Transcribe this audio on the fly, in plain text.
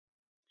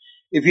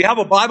If you have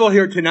a Bible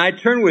here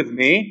tonight, turn with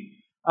me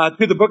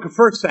to the book of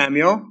 1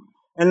 Samuel,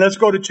 and let's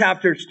go to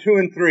chapters 2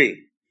 and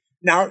 3.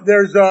 Now,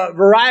 there's a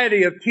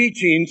variety of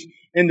teachings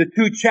in the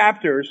two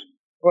chapters.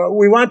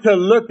 We want to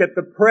look at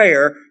the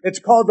prayer. It's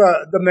called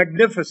the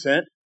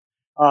Magnificent,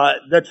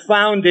 that's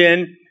found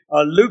in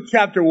Luke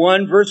chapter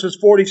 1, verses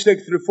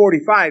 46 through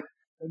 45.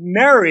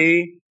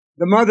 Mary,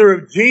 the mother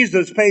of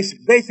Jesus,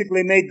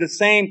 basically made the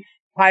same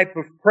type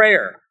of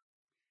prayer.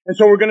 And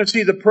so we're going to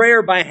see the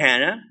prayer by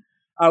Hannah.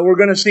 We're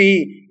going to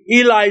see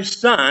Eli's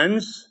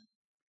sons,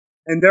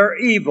 and they're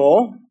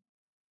evil.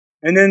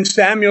 And then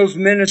Samuel's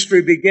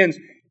ministry begins,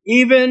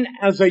 even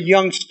as a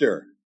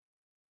youngster.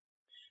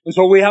 And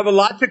so we have a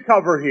lot to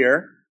cover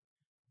here.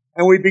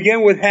 And we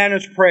begin with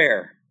Hannah's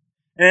prayer.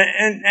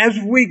 And as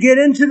we get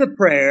into the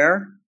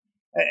prayer,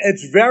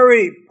 it's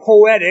very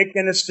poetic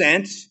in a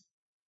sense.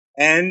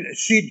 And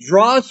she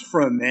draws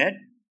from it.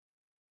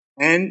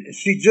 And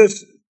she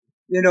just,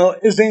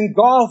 is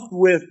engulfed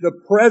with the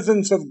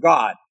presence of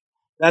God.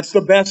 That's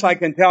the best I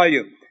can tell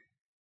you.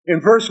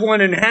 In verse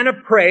 1, and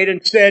Hannah prayed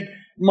and said,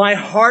 my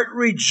heart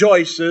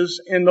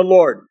rejoices in the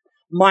Lord.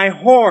 My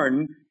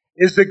horn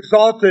is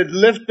exalted,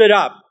 lifted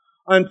up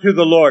unto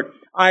the Lord.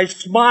 I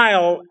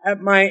smile at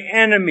my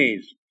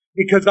enemies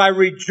because I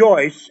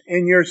rejoice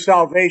in your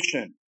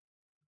salvation.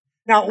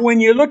 Now,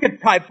 when you look at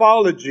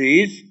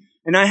typologies,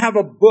 and I have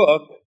a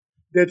book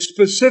that's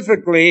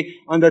specifically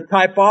on the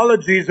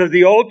typologies of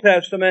the Old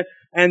Testament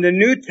and the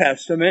New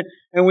Testament.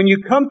 And when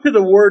you come to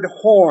the word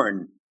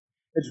horn,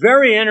 it's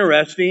very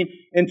interesting.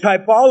 In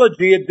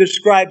typology, it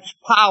describes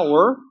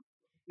power,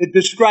 it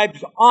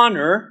describes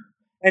honor,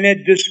 and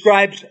it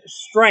describes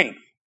strength.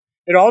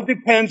 It all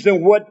depends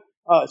on what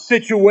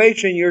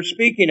situation you're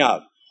speaking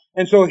of.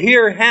 And so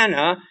here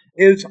Hannah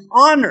is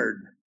honored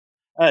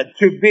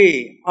to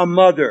be a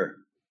mother.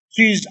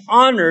 She's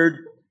honored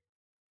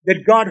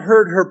that God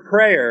heard her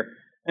prayer,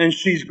 and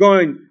she's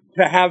going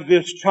to have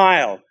this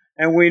child.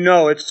 And we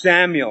know it's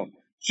Samuel.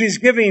 She's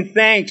giving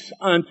thanks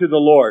unto the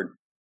Lord.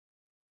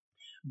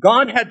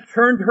 God had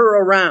turned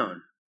her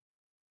around.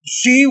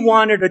 She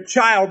wanted a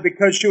child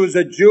because she was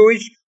a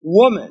Jewish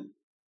woman.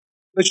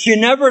 But she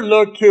never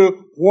looked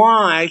to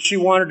why she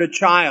wanted a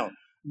child.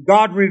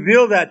 God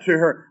revealed that to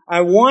her.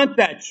 I want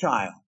that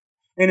child.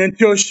 And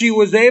until she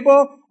was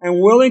able and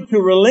willing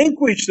to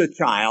relinquish the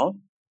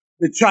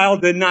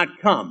child did not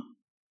come.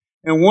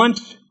 And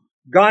once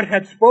God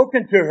had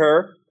spoken to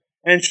her,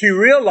 and she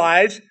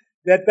realized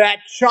that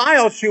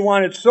child she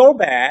wanted so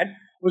bad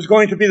was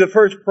going to be the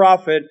first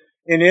prophet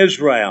in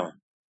Israel.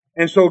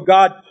 And so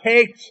God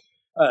takes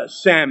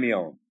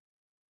Samuel.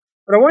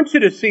 But I want you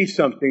to see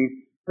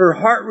something. Her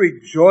heart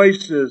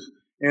rejoices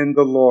in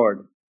the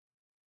Lord.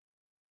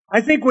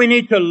 I think we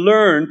need to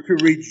learn to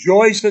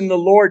rejoice in the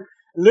Lord.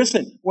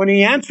 Listen, when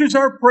He answers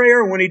our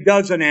prayer, when He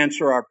doesn't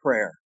answer our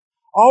prayer,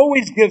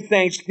 always give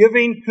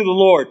thanksgiving to the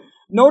Lord.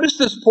 Notice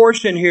this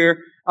portion here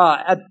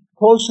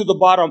close to the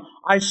bottom.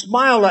 I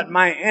smile at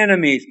my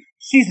enemies.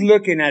 She's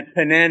looking at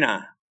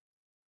Peninnah.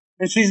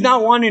 And she's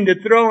not wanting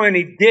to throw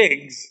any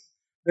digs,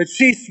 but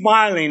she's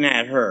smiling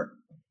at her.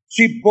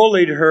 She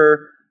bullied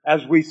her,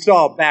 as we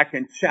saw back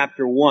in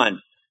chapter 1.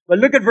 But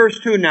look at verse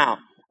 2 now.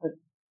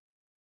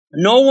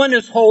 No one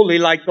is holy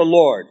like the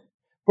Lord,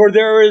 for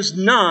there is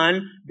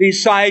none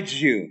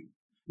besides you,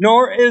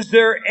 nor is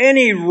there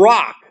any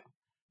rock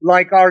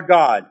like our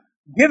God,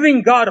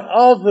 giving God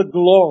all the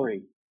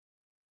glory.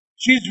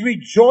 She's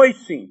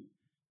rejoicing.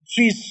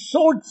 She's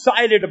so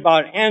excited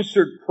about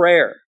answered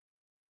prayer.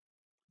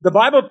 The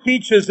Bible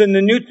teaches in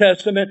the New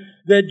Testament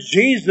that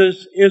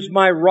Jesus is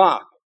my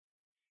rock.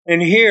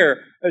 And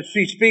here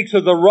she speaks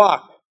of the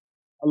rock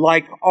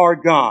like our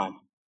God.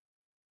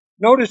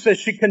 Notice that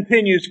she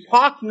continues,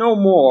 talk no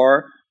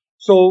more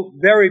so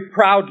very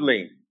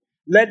proudly.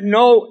 Let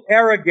no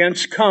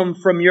arrogance come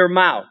from your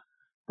mouth,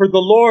 for the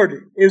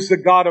Lord is the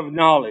God of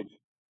knowledge,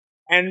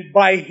 and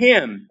by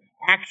Him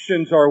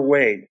actions are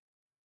weighed.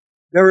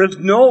 There is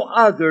no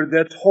other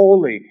that's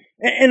holy.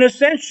 In a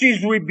sense,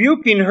 she's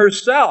rebuking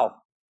herself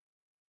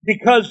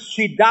because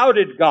she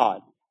doubted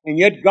God, and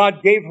yet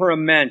God gave her a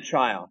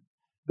man-child.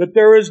 But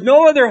there is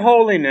no other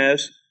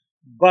holiness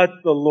but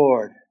the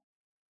Lord.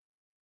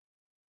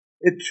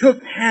 It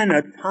took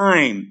Hannah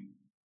time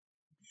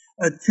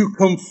to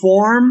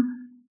conform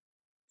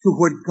to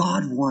what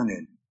God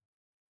wanted.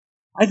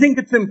 I think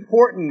it's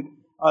important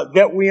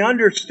that we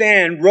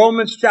understand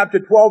Romans chapter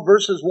 12,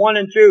 verses 1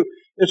 and 2,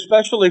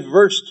 especially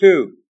verse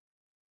 2.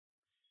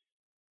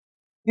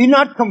 Be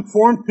not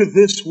conformed to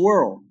this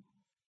world,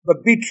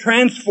 but be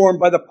transformed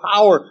by the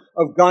power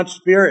of God's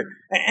Spirit.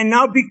 And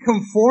now be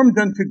conformed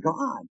unto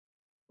God.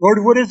 Lord,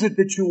 what is it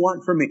that you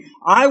want from me?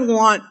 I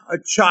want a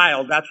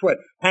child. That's what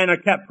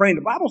Hannah kept praying.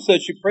 The Bible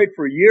says she prayed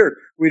for a year.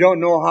 We don't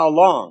know how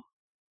long.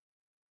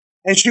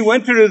 And she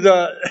went through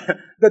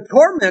the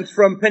torments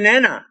from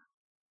Peninnah,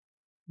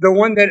 the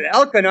one that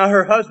Elkanah,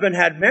 her husband,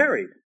 had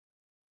married.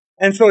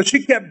 And so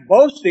she kept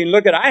boasting,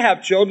 look at, I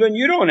have children,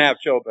 you don't have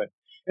children.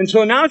 And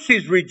so now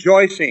she's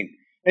rejoicing.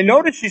 And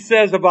notice she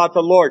says about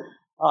the Lord,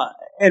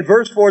 In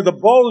verse 4, the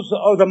bows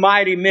of the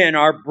mighty men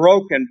are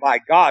broken by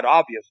God,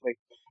 obviously,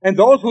 and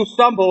those who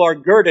stumble are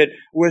girded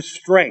with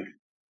strength.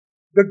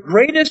 The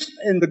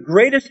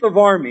greatest of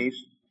armies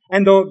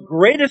and the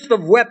greatest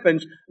of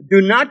weapons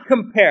do not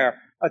compare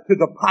to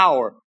the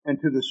power and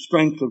to the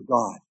strength of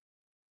God.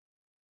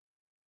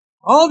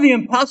 All the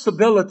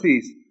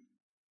impossibilities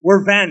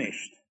were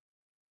vanished,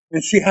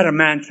 and she had a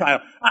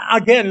man-child.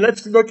 Again,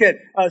 let's look at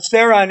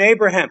Sarah and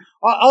Abraham.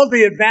 All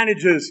the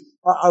advantages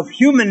of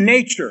human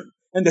nature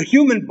and the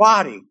human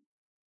body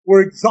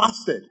were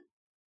exhausted.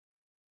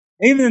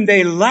 Even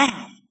they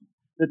laughed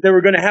that they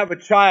were going to have a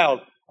child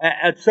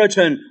at such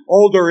an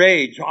older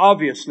age,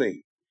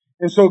 obviously.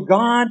 And so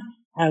God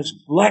has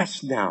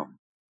blessed now.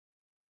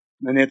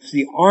 And it's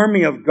the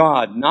army of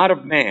God, not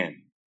of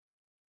man.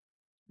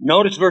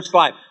 Notice verse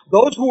 5.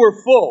 Those who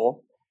were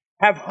full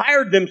have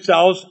hired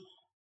themselves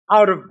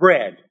out of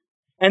bread,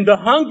 and the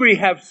hungry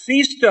have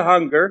ceased to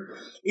hunger.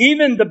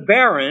 Even the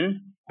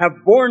barren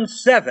have borne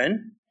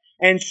 7,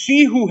 and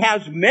she who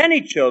has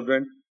many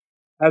children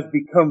has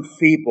become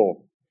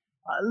feeble.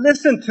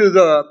 Listen to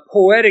the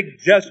poetic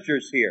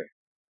gestures here.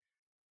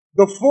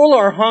 The full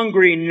are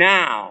hungry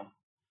now.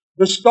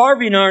 The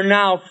starving are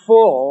now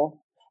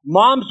full.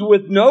 Moms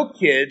with no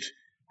kids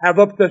have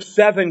up to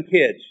 7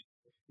 kids.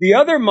 The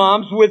other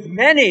moms with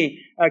many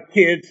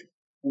kids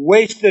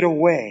wasted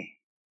away.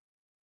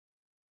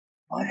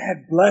 God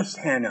had blessed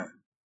Hannah.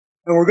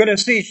 And we're going to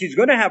see she's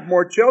going to have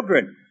more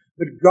children.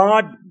 But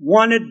God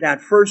wanted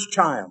that first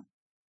child.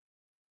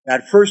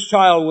 That first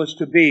child was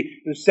to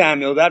be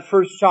Samuel. That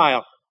first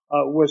child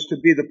was to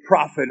be the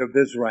prophet of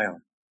Israel.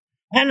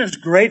 Hannah's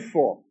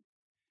grateful.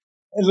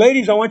 And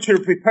ladies, I want you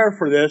to prepare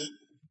for this.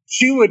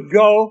 She would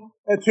go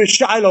to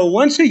Shiloh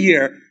once a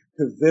year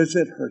to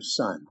visit her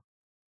son.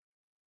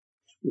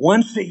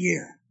 Once a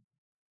year.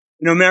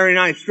 You know, Mary and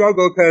I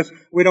struggle because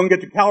we don't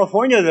get to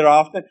California that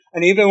often.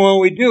 And even when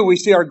we do, we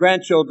see our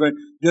grandchildren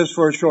just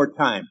for a short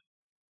time.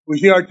 We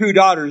see our 2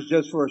 daughters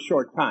just for a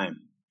short time.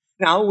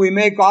 Now, we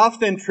make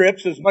often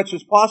trips as much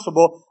as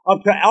possible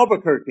up to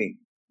Albuquerque.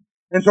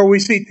 And so we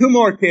see 2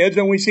 more kids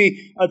and we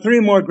see 3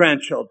 more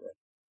grandchildren.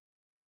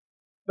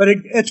 But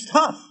it's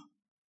tough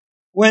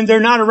when they're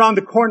not around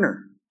the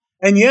corner.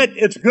 And yet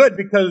it's good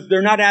because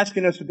they're not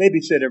asking us to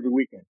babysit every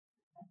weekend.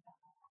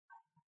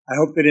 I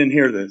hope they didn't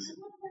hear this.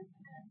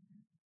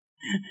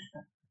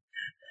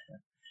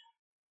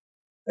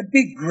 But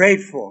be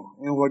grateful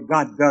in what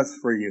God does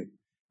for you.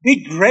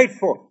 Be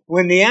grateful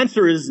when the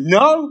answer is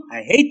no,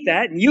 I hate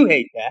that, and you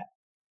hate that.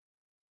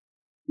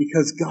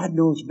 Because God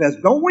knows best.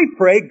 Don't we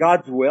pray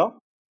God's will?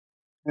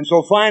 And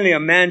so finally a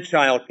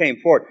man-child came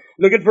forth.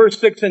 Look at verse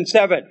 6 and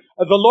 7.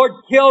 The Lord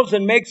kills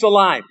and makes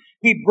alive.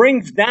 He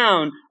brings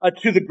down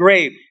to the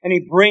grave, and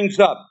He brings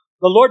up.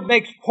 The Lord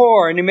makes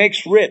poor, and He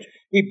makes rich.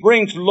 He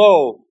brings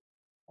low,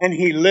 and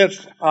He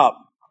lifts up.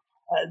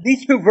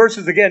 These 2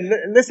 verses, again,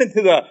 listen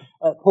to the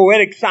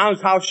poetic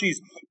sounds, how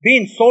she's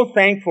being so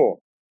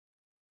thankful.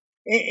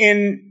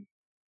 In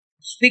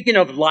speaking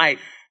of life,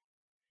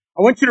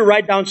 I want you to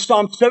write down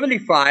Psalm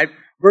 75,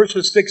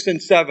 verses 6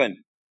 and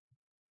 7.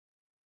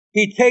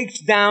 He takes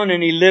down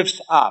and He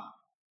lifts up.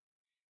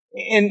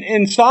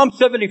 In Psalm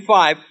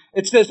 75,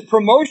 it says,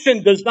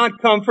 promotion does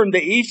not come from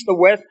the east, the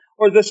west,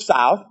 or the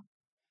south,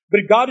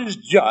 but God is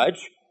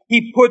judge.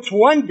 He puts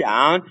one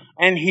down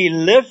and He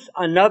lifts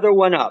another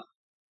one up.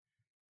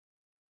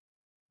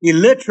 He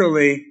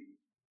literally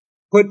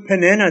put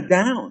Peninnah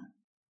down,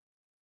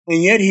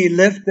 and yet He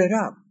lifted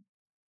up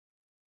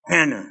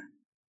Hannah.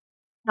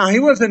 Now, He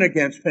wasn't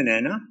against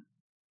Peninnah,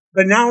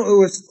 but now it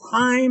was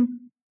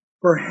time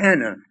for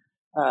Hannah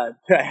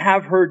to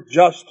have her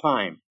just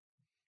time.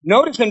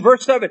 Notice in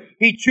verse 7,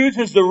 He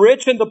chooses the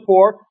rich and the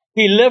poor.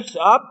 He lifts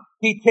up.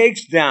 He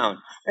takes down.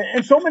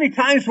 And so many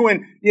times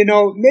when,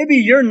 maybe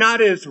you're not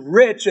as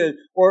rich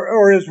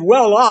or as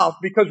well off,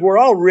 because we're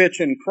all rich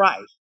in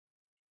Christ.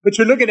 But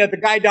you're looking at the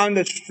guy down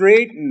the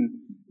street and,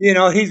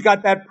 he's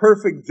got that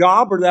perfect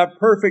job or that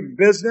perfect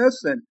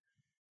business. And,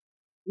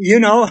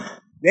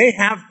 they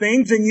have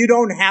things and you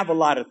don't have a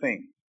lot of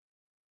things.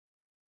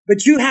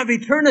 But you have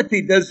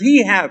eternity. Does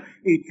he have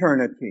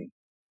eternity?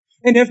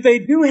 And if they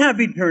do have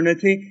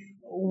eternity,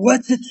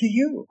 what's it to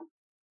you?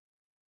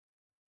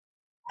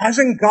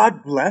 Hasn't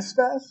God blessed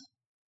us?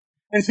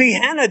 And see,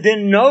 Hannah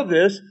didn't know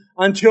this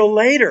until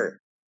later.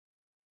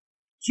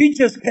 She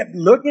just kept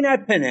looking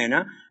at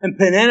Peninnah, and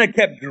Peninnah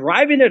kept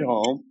driving it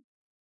home,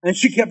 and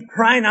she kept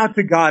crying out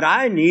to God,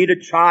 I need a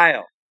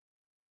child.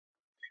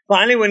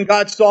 Finally, when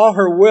God saw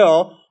her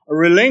will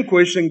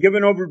relinquished and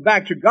given over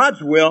back to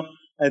God's will,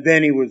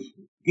 then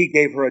He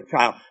gave her a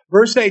child.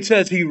 Verse 8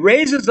 says, He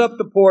raises up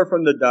the poor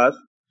from the dust,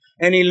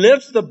 and He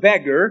lifts the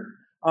beggar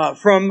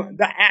from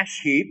the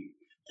ash heap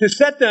to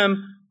set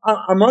them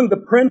among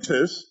the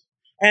princes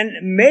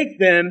and make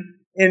them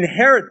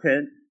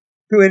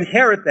to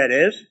inherit, that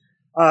is,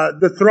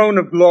 the throne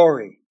of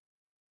glory.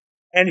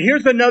 And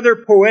here's another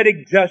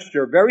poetic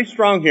gesture, very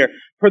strong here.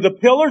 For the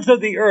pillars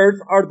of the earth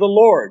are the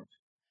Lord's,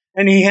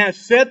 and He has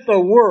set the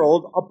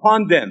world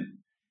upon them.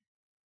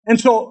 And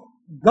so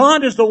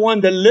God is the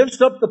one that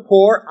lifts up the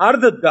poor out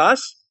of the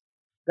dust.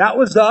 That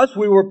was us.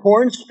 We were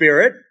poor in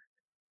spirit.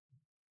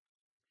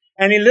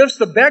 And He lifts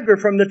the beggar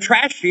from the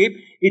trash heap.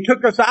 He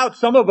took us out,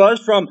 some of us,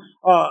 from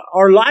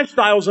our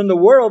lifestyles in the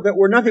world that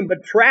were nothing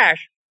but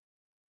trash.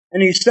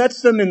 And He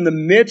sets them in the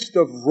midst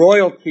of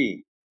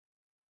royalty.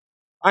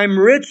 I'm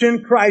rich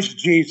in Christ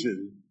Jesus.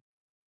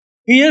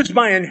 He is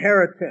my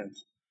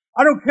inheritance.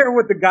 I don't care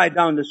what the guy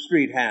down the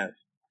street has.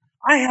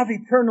 I have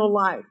eternal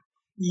life.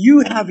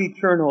 You have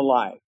eternal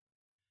life.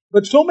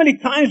 But so many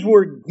times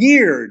we're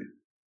geared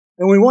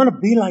and we want to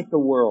be like the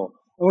world.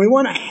 And we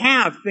want to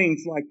have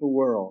things like the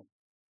world.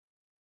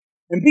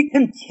 And be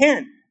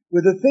content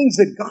with the things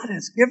that God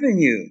has given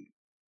you.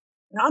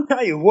 And I'll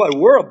tell you what,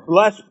 we're a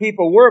blessed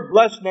people. We're a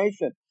blessed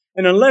nation.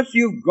 And unless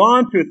you've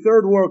gone to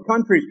third world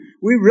countries,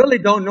 we really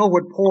don't know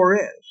what poor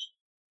is.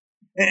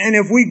 And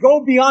if we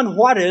go beyond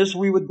what is,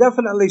 we would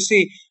definitely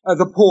see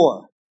the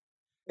poor.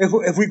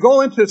 If we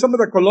go into some of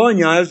the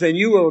colonias, then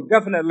you will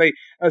definitely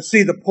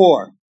see the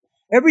poor.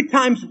 Every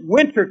time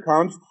winter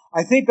comes,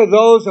 I think of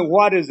those and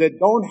what is that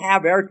don't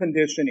have air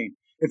conditioning.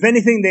 If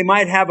anything, they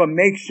might have a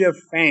makeshift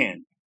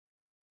fan.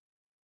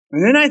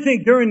 And then I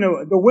think during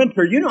the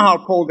winter, you know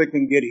how cold it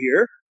can get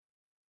here.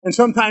 And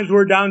sometimes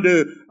we're down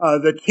to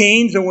the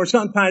teens, and we're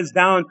sometimes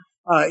down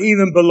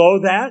even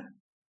below that.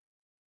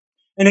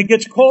 And it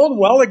gets cold.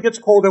 Well, it gets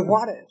cold at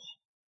Juarez.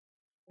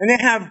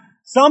 And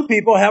some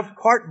people have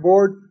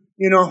cardboard,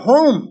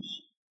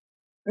 homes.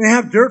 And they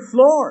have dirt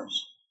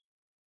floors.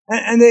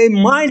 And they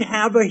might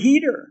have a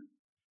heater.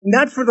 And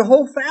that's for the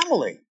whole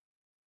family.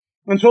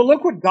 And so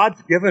look what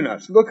God's given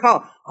us. Look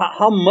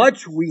how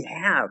much we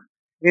have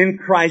in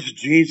Christ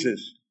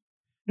Jesus.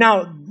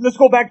 Now, let's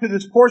go back to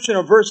this portion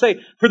of verse 8.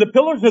 For the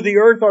pillars of the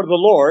earth are the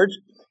Lord's,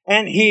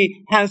 and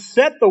He has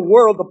set the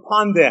world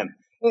upon them.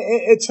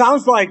 It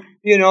sounds like,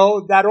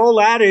 that old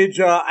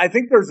adage, I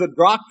think there's a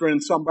doctrine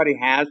somebody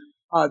has,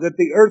 that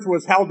the earth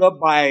was held up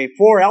by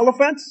 4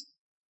 elephants,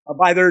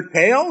 by their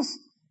tails.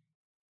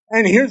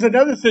 And here's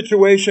another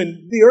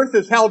situation. The earth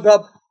is held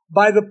up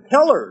by the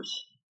pillars,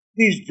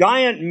 these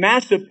giant,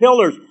 massive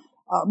pillars.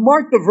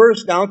 Mark the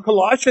verse down,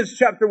 Colossians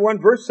chapter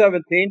 1, verse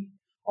 17.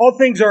 All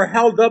things are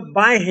held up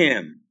by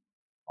Him.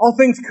 All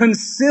things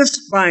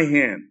consist by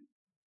Him.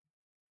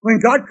 When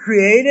God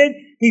created,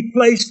 He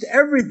placed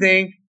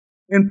everything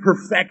in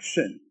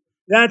perfection.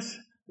 That's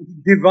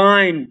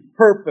divine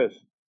purpose.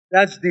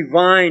 That's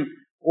divine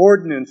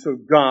ordinance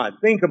of God.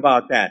 Think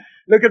about that.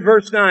 Look at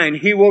verse 9.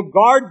 He will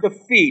guard the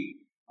feet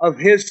of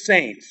His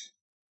saints,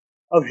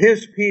 of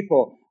His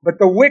people. But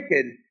the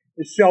wicked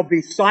shall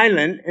be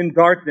silent in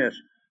darkness.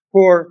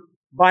 For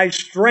by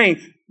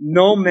strength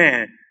no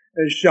man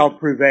shall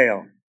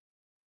prevail.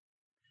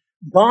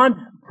 God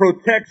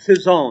protects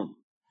His own.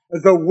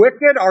 The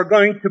wicked are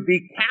going to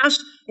be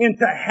cast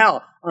into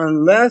hell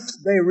unless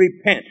they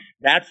repent.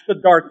 That's the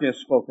darkness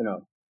spoken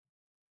of.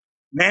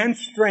 Man's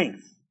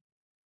strength,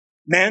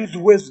 man's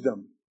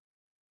wisdom.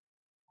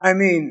 I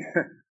mean,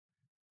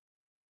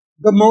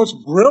 the most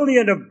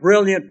brilliant of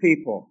brilliant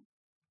people.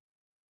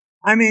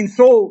 I mean,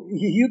 so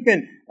you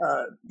can,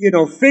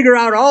 figure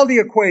out all the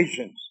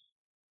equations.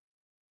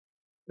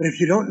 But if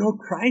you don't know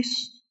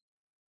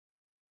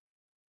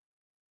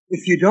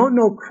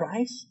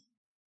Christ,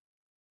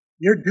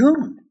 you're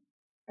doomed.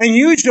 And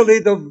usually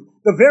the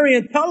very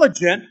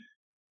intelligent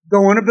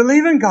don't want to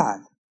believe in God.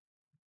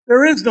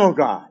 There is no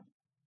God.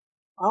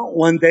 Well,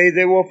 one day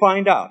they will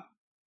find out.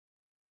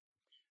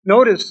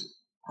 Notice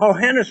how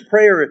Hannah's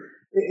prayer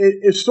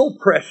is so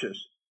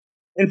precious.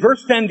 In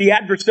verse 10, the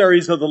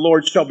adversaries of the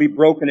Lord shall be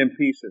broken in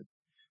pieces.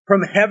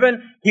 From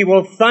heaven He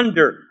will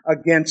thunder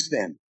against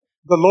them.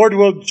 The Lord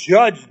will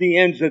judge the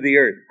ends of the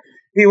earth.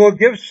 He will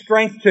give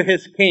strength to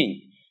His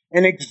king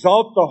and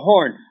exalt the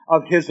horn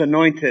of His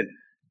anointed.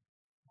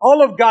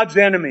 All of God's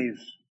enemies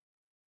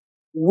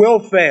will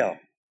fail.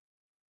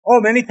 Oh,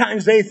 many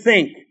times they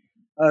think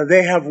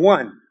they have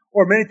won,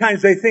 or many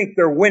times they think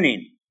they're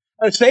winning.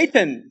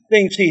 Satan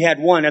thinks he had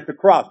won at the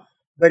cross,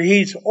 but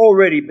he's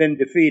already been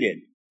defeated.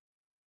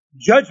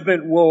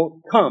 Judgment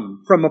will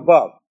come from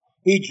above.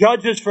 He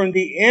judges from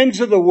the ends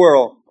of the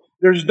world.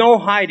 There's no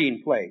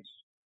hiding place.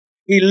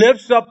 He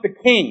lifts up the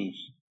kings.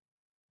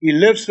 He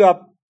lifts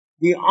up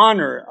the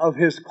honor of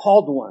His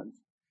called ones,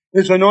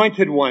 His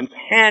anointed ones.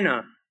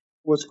 Hannah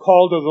was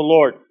called of the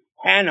Lord.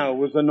 Hannah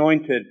was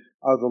anointed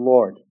of the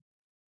Lord.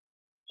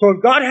 So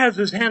if God has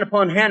His hand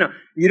upon Hannah,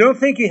 you don't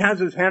think He has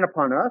His hand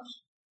upon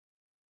us?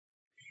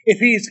 If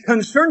He's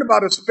concerned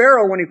about a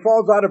sparrow when he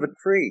falls out of a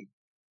tree,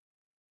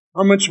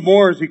 how much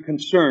more is He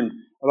concerned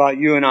about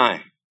you and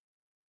I?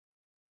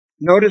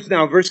 Notice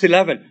now, verse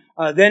 11.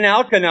 Then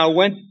Elkanah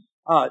went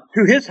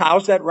to his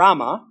house at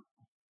Ramah,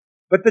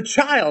 but the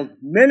child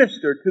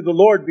ministered to the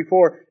Lord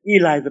before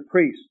Eli the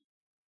priest.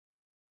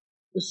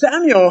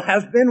 Samuel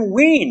has been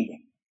weaned.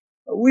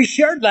 We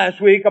shared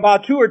last week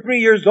about 2 or 3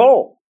 years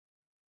old.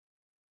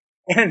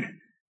 And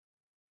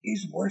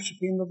he's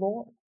worshiping the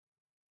Lord.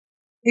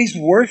 He's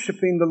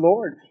worshiping the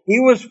Lord. He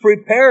was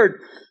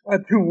prepared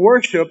to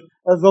worship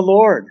the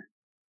Lord.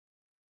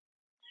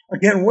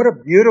 Again, what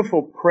a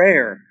beautiful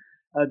prayer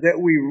that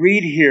we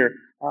read here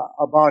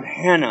about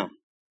Hannah.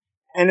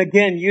 And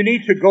again, you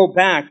need to go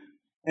back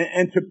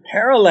and to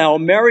parallel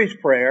Mary's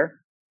prayer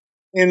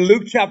in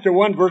Luke chapter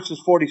 1, verses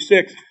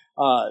 46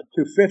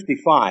 to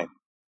 55.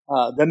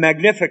 The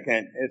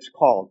Magnificat, it's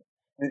called.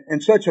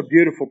 And such a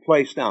beautiful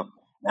place now.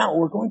 Now,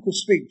 we're going to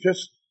speak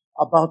just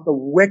about the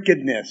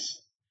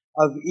wickedness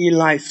of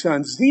Eli's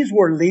sons. These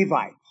were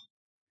Levites.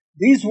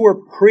 These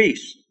were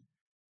priests.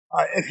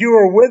 If you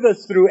were with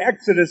us through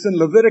Exodus and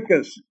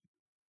Leviticus,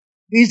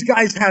 these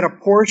guys had a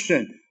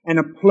portion and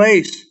a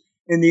place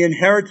in the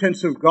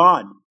inheritance of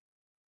God.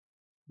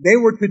 They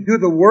were to do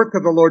the work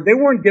of the Lord. They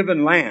weren't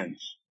given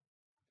lands,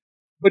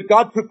 but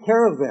God took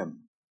care of them.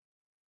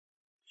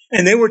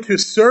 And they were to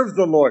serve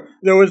the Lord.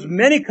 There was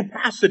many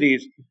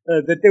capacities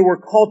that they were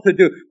called to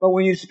do. But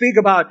when you speak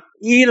about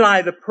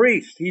Eli the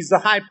priest, he's the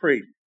high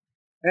priest.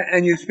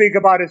 And you speak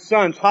about his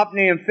sons,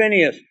 Hophni and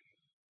Phinehas,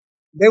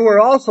 they were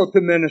also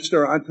to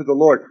minister unto the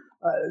Lord.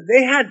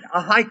 They had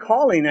a high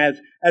calling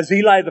as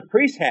Eli the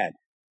priest had.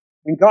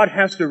 And God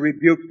has to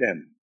rebuke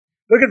them.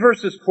 Look at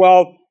verses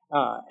 12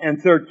 and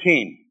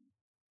 13.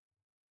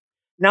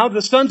 Now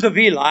the sons of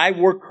Eli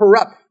were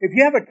corrupt. If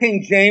you have a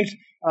King James,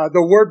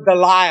 the word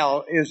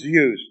Belial is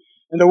used.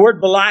 And the word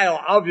Belial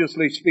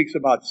obviously speaks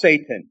about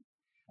Satan.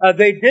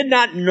 They did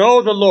not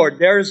know the Lord.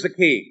 There's the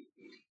key.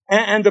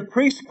 And the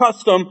priest's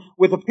custom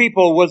with the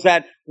people was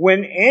that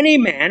when any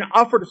man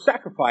offered a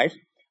sacrifice,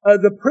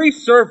 the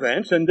priest's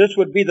servants, and this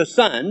would be the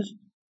sons,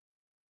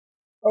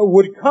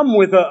 would come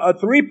with a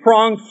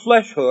three-pronged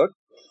flesh hook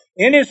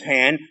in his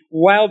hand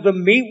while the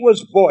meat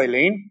was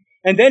boiling,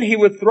 and then he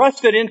would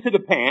thrust it into the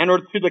pan or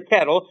to the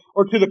kettle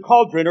or to the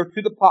cauldron or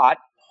to the pot,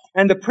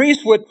 and the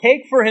priest would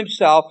take for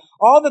himself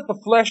all that the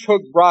flesh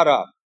hook brought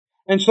up.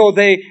 And so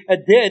they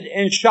did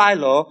in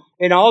Shiloh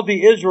and all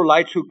the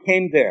Israelites who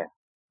came there.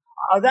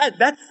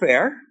 That's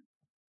fair.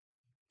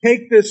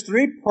 Take this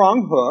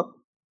three-pronged hook,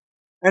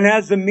 and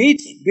as the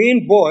meat's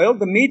being boiled,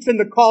 the meat's in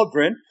the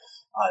cauldron,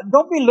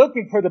 don't be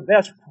looking for the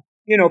best,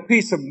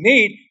 piece of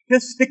meat.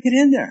 Just stick it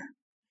in there.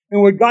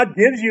 And what God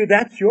gives you,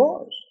 that's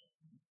yours.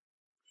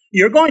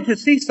 You're going to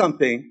see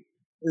something.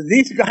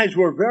 These guys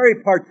were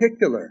very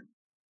particular.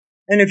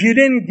 And if you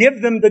didn't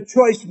give them the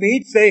choice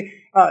meats, they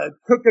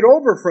took it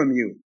over from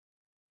you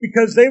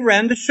because they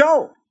ran the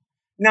show.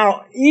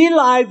 Now,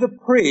 Eli the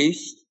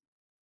priest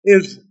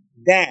is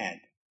dad.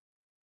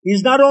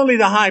 He's not only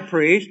the high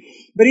priest,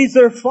 but he's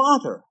their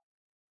father.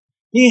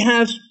 He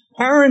has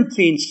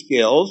parenting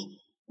skills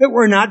that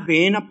were not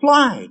being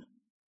applied.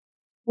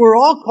 We're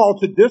all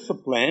called to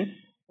discipline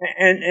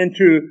and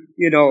to,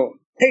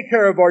 take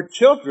care of our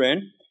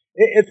children.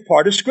 It's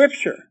part of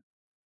Scripture.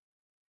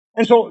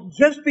 And so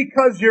just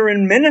because you're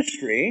in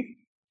ministry,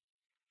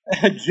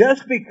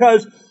 just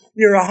because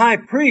you're a high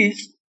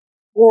priest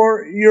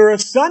or you're a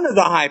son of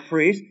the high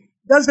priest,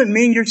 doesn't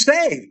mean you're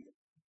saved.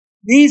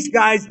 These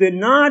guys did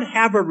not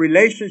have a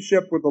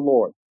relationship with the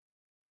Lord.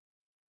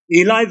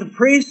 Eli the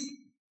priest,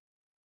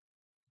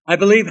 I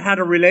believe, had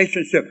a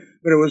relationship,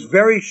 but it was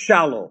very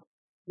shallow.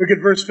 Look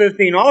at verse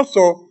 15.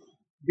 Also,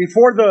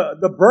 before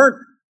before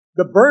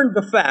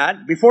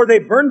they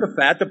burned the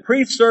fat, the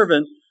priest's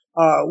servant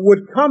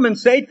would come and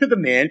say to the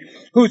men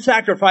who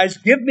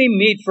sacrificed, "Give me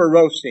meat for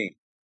roasting."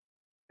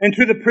 And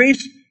to the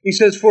priest, he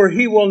says, "For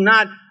he will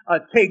not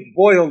take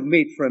boiled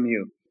meat from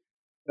you."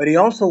 But he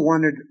also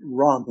wanted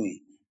raw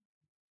meat.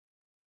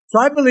 So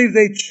I believe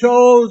they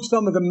chose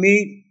some of the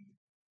meat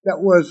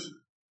that was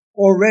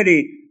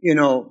already,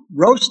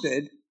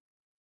 roasted,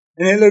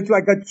 and it looked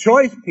like a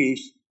choice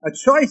piece, a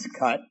choice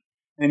cut,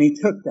 and he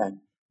took that.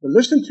 But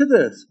listen to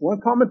this.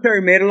 One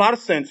commentary made a lot of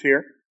sense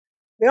here.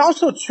 They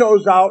also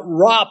chose out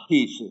raw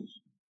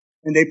pieces,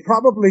 and they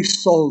probably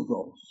sold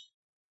those.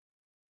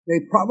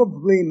 They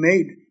probably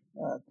made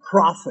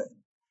profit.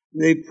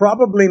 They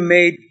probably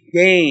made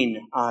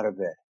gain out of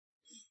it.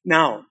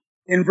 Now,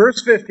 in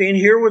verse 15,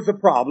 here was the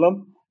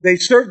problem. They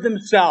served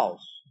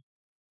themselves.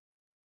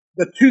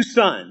 The two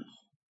sons.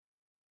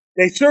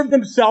 They served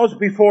themselves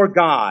before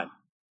God.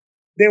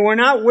 They were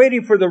not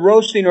waiting for the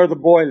roasting or the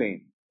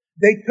boiling.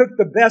 They took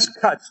the best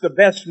cuts, the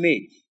best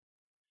meats.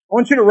 I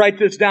want you to write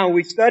this down.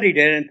 We studied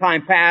it in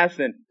time past,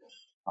 and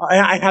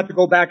I have to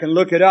go back and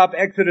look it up.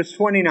 Exodus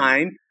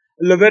 29,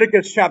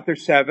 Leviticus chapter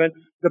 7.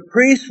 The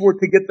priests were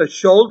to get the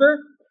shoulder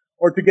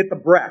or to get the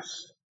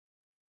breast.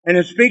 And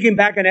it's speaking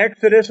back in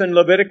Exodus and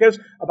Leviticus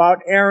about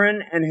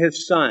Aaron and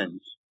his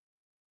sons.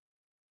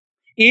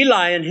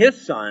 Eli and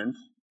his sons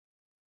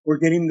were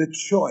getting the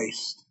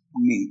choice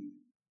meat.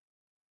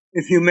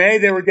 If you may,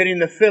 they were getting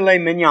the filet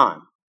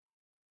mignon.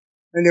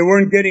 And they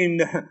weren't getting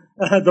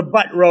the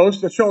butt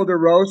roast, the shoulder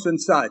roast, and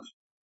such.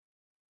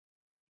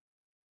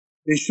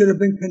 They should have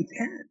been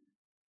content.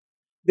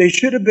 They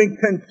should have been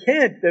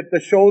content that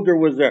the shoulder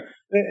was there.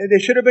 They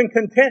should have been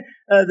content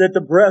that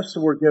the breasts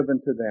were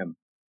given to them.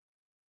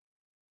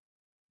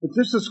 But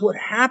this is what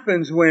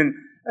happens when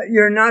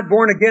you're not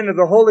born again of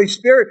the Holy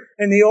Spirit.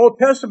 In the Old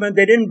Testament,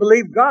 they didn't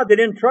believe God. They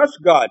didn't trust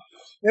God.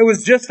 It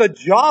was just a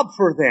job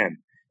for them.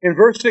 In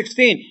verse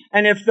 16,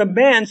 and if the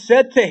man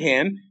said to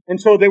him,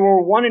 and so they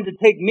were wanting to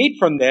take meat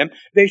from them,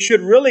 they should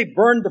really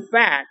burn the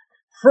fat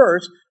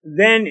first,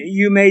 then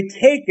you may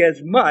take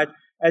as much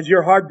as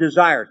your heart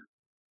desires.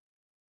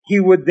 He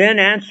would then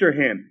answer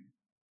him,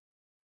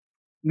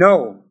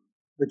 no,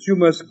 but you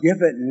must give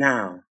it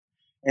now.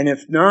 And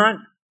if not,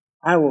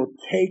 I will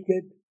take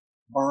it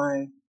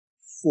by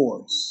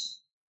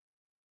force.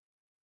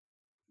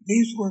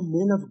 These were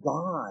men of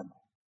God.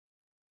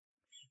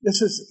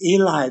 This is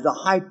Eli, the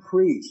high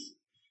priest.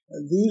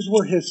 These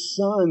were his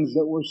sons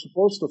that were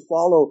supposed to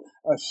follow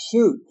a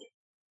suit.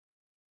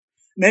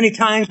 Many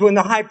times when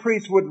the high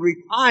priest would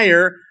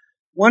retire,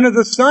 one of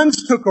the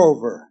sons took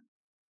over.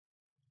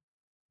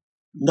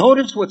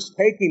 Notice what's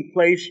taking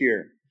place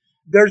here.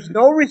 There's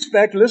no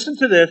respect, listen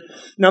to this,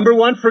 number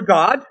one, for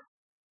God.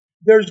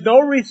 There's no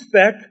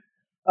respect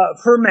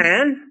for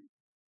man.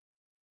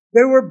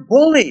 They were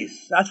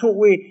bullies. That's what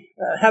we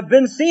have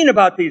been seeing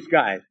about these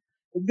guys.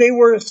 They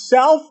were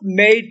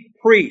self-made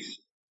priests.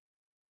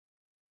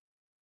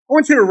 I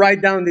want you to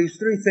write down these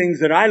three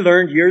things that I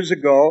learned years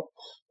ago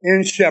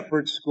in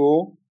shepherd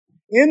school.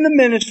 In the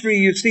ministry,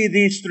 you see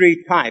these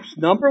three types.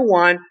 Number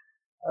one,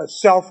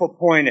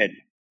 self-appointed.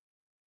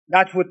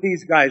 That's what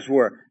these guys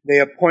were. They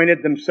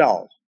appointed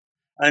themselves.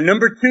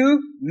 Number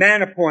two,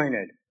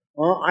 man-appointed.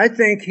 Well, I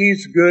think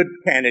he's a good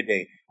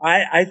candidate.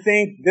 I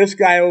think this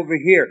guy over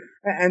here.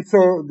 And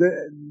so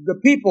the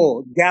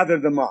people gather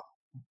them up.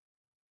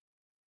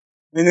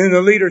 And then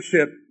the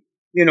leadership,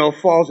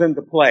 falls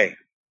into play.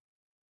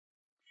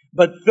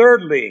 But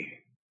thirdly,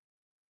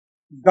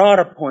 God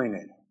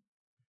appointed.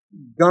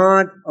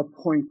 God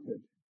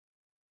appointed.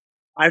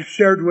 I've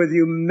shared with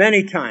you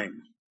many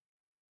times,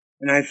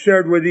 and I've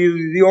shared with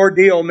you the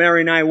ordeal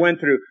Mary and I went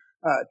through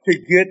to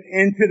get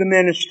into the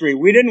ministry.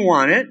 We didn't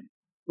want it.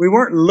 We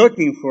weren't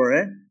looking for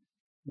it,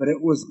 but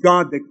it was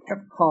God that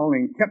kept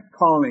calling,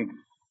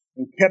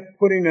 and kept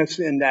putting us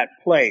in that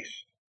place.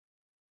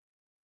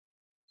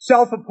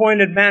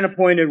 Self-appointed,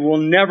 man-appointed will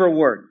never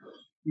work.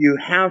 You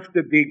have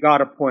to be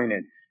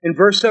God-appointed. In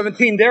verse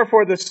 17,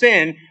 therefore the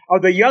sin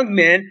of the young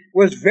men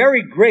was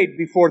very great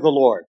before the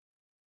Lord.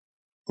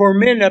 For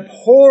men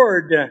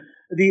abhorred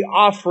the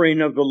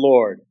offering of the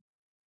Lord.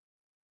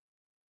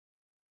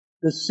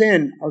 The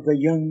sin of the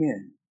young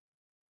men,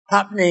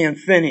 Hophni and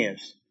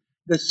Phinehas,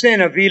 the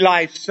sin of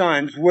Eli's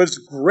sons was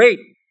great,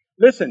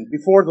 listen,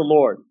 before the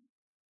Lord.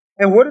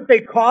 And what did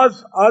they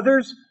cause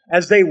others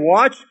as they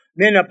watched?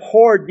 Men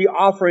abhorred the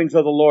offerings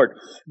of the Lord.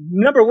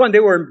 Number one,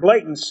 they were in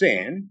blatant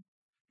sin.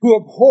 To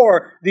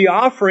abhor the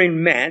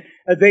offering meant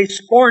they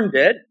scorned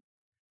it.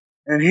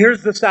 And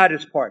here's the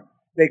saddest part.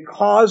 They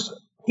caused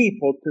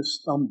people to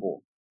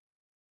stumble.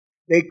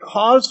 They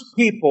caused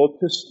people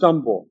to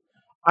stumble.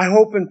 I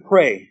hope and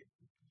pray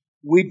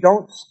we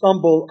don't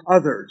stumble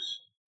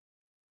others.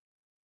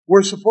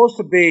 We're supposed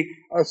to be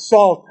a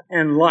salt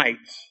and light,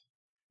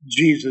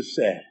 Jesus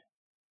said.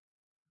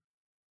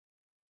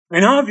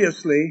 And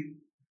obviously,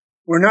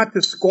 we're not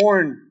to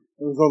scorn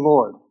the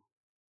Lord.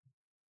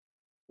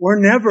 We're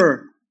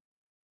never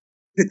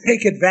to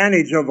take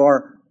advantage of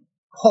our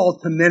call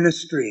to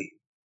ministry.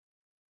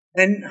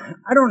 And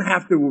I don't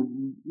have to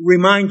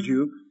remind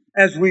you,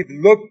 as we've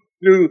looked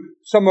through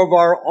some of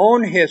our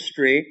own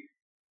history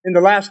in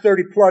the last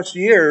 30 plus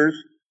years,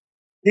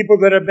 people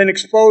that have been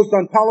exposed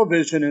on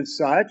television and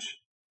such,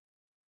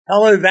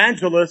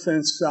 televangelists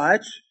and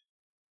such,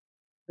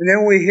 and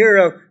then we hear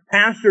of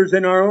pastors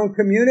in our own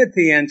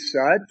community and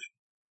such.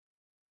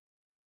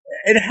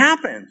 It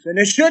happens, and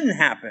it shouldn't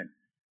happen.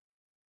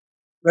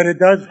 But it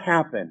does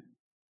happen.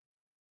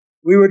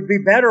 We would be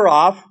better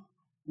off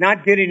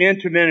not getting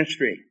into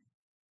ministry.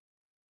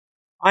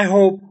 I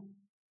hope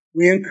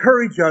we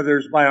encourage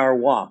others by our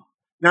walk,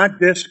 not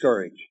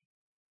discourage.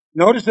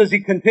 Notice as he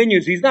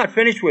continues, he's not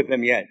finished with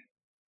them yet.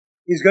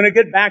 He's going to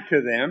get back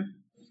to them.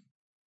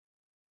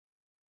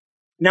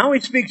 Now he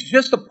speaks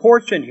just a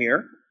portion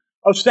here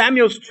of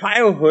Samuel's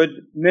childhood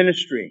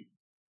ministry.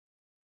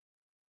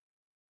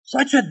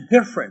 Such a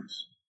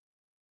difference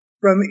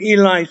from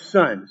Eli's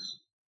sons.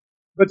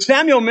 But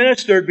Samuel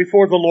ministered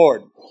before the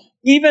Lord,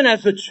 even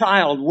as a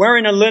child,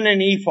 wearing a linen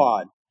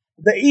ephod,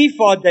 the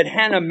ephod that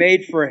Hannah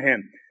made for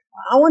him.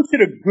 I want you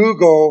to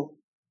Google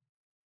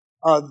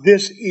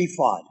this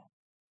ephod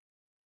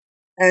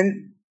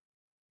and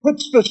put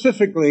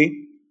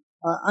specifically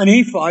an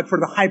ephod for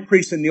the high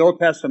priest in the Old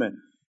Testament.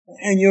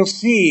 And you'll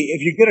see,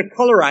 if you get a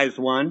colorized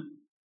one,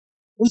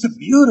 it was a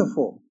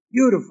beautiful,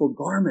 beautiful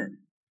garment.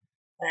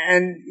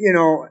 And,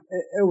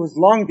 it was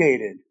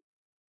elongated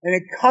and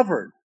it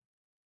covered.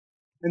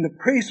 And the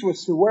priest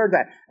was to wear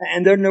that.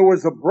 And then there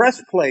was a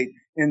breastplate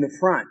in the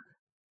front.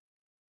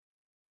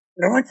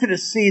 But I want you to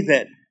see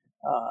that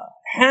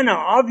Hannah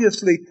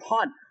obviously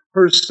taught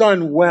her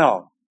son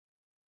well.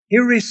 He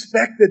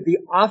respected the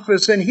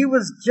office and he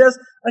was just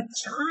a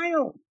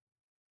child.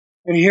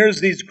 And here's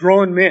these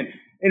grown men.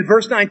 In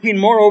verse 19,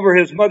 moreover,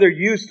 his mother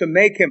used to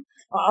make him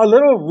a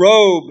little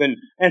robe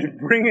and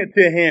bring it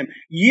to him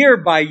year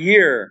by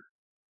year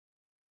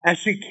as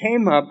she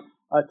came up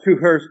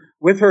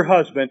with her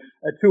husband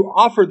to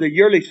offer the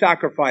yearly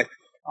sacrifice.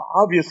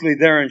 Obviously,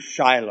 there in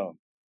Shiloh.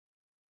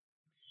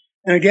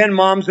 And again,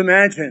 moms,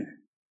 imagine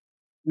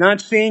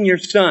not seeing your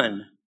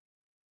son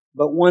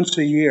but once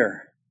a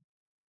year.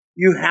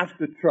 You have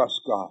to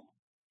trust God.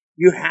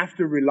 You have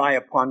to rely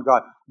upon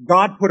God.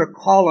 God put a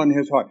call on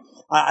his heart.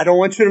 I don't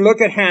want you to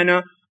look at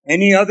Hannah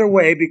any other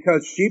way,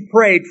 because she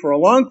prayed for a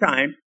long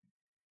time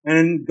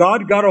and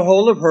God got a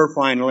hold of her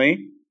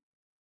finally.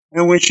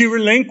 And when she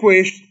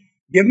relinquished,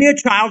 give me a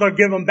child, I'll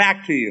give him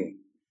back to you.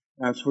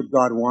 That's what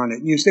God wanted.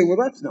 And you say, well,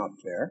 that's not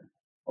fair.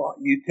 Well,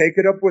 you take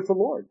it up with the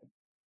Lord.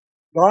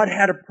 God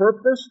had a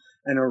purpose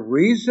and a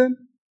reason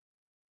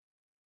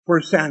for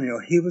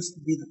Samuel. He was to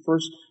be the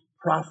first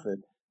prophet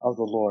of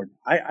the Lord.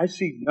 I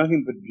see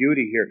nothing but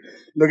beauty here.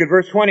 Look at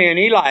verse 20. And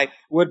Eli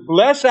would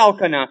bless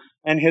Elkanah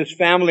and his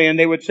family, and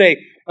they would say,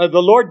 the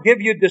Lord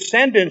give you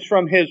descendants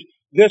from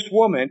this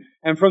woman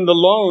and from the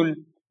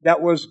loan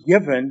that was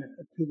given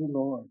to the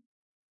Lord.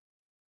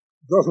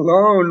 The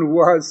loan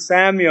was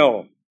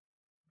Samuel.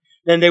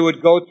 Then they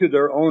would go to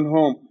their own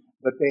home,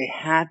 but they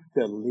had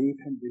to leave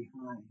him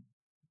behind.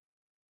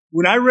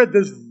 When I read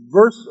this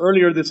verse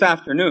earlier this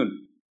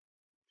afternoon,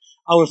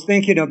 I was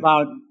thinking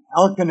about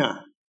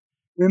Elkanah.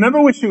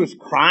 Remember when she was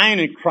crying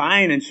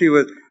and she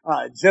was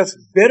just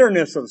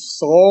bitterness of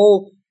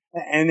soul,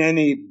 and then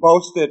he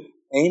boasted,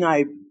 ain't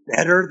I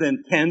better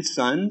than 10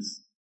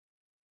 sons?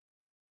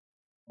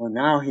 Well,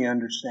 now he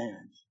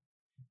understands.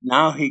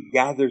 Now he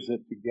gathers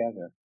it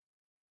together.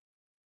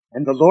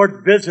 And the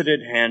Lord visited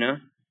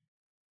Hannah.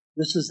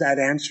 This is that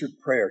answered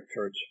prayer,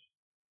 church.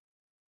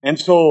 And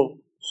so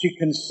she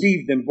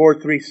conceived and bore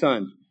 3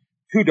 sons,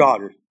 2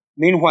 daughters.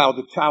 Meanwhile,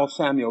 the child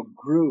Samuel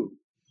grew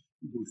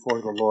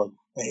before the Lord.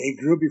 He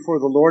grew before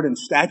the Lord in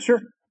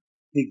stature.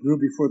 He grew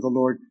before the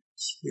Lord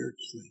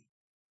spiritually.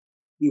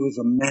 He was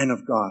a man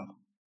of God.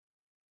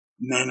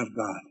 Man of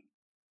God.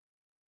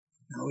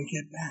 Now we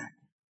get back.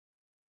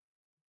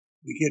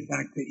 We get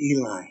back to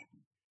Eli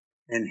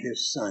and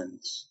his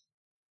sons.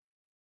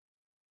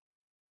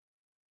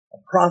 A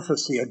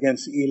prophecy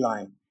against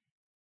Eli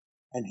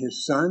and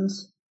his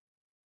sons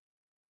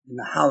in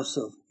the house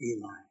of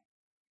Eli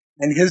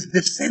and his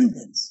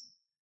descendants.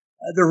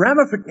 The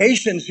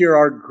ramifications here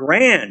are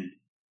grand.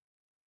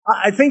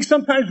 I think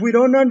sometimes we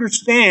don't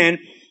understand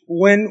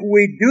when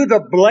we do the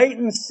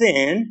blatant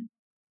sin,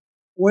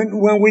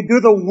 when we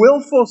do the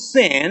willful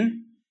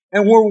sin,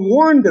 and we're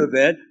warned of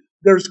it,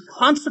 there's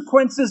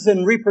consequences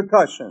and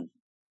repercussions.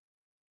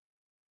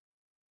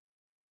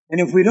 And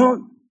if we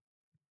don't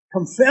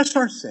confess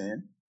our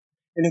sin,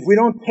 and if we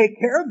don't take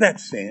care of that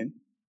sin,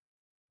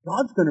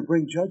 God's going to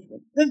bring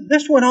judgment.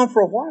 This went on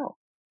for a while.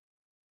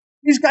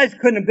 These guys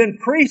couldn't have been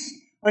priests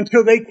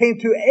until they came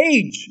to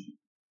age.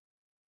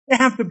 They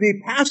have to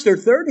be past their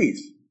 30s.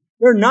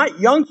 They're not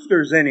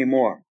youngsters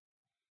anymore.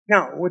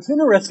 Now, what's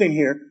interesting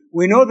here,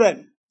 we know that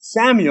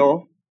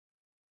Samuel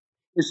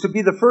is to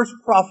be the first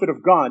prophet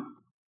of God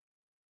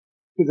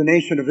to the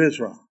nation of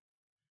Israel.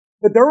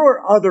 But there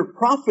were other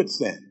prophets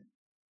then,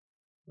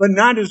 but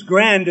not as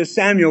grand as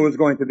Samuel was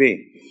going to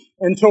be.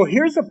 And so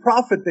here's a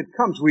prophet that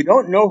comes. We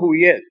don't know who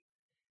he is.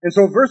 And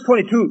so verse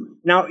 22,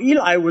 now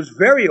Eli was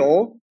very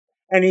old,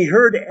 and he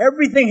heard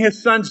everything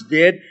his sons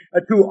did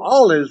to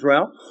all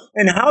Israel,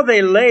 and how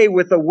they lay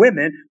with the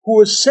women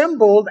who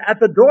assembled at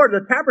the door of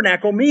the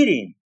tabernacle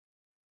meeting.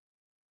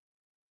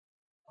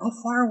 How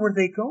far were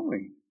they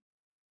going?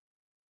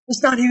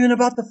 It's not even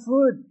about the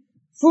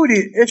food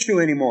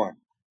issue anymore.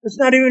 It's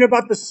not even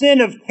about the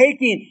sin of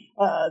taking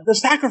the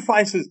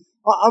sacrifices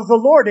of the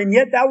Lord, and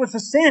yet that was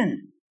a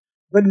sin.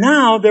 But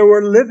now they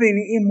were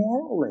living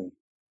immorally.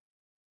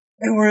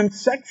 They were in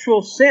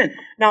sexual sin.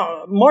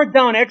 Now, mark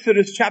down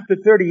Exodus chapter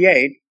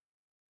 38.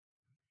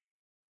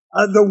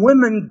 The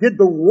women did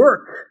the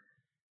work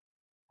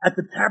at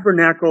the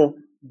tabernacle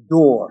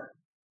door.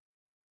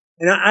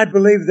 And I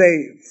believe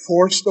they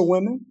forced the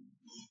women.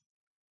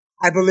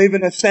 I believe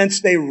in a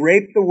sense they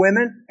raped the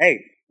women. Hey,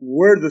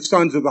 we're the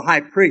sons of the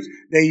high priest.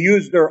 They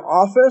used their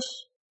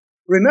office.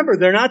 Remember,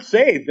 they're not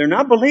saved. They're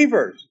not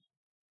believers.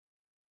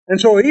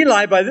 And so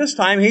Eli, by this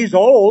time, he's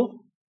old,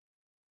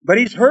 but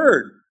he's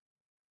heard.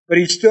 But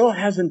he still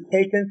hasn't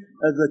taken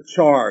the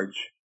charge.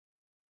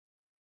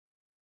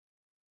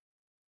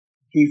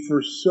 He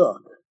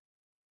forsook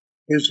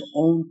his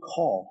own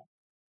call.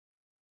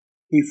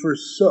 He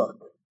forsook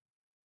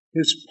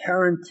his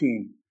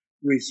parenting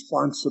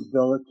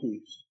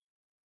responsibilities.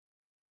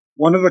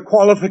 One of the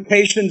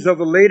qualifications of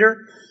a leader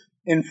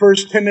in 1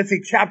 Timothy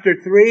chapter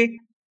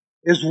 3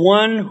 is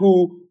one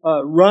who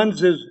runs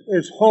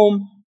his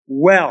home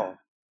well.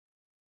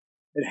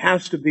 It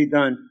has to be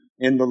done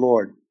in the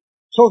Lord.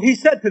 So he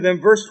said to them,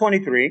 verse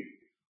 23,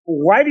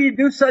 why do you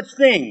do such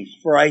things?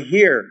 For I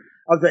hear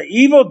of the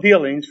evil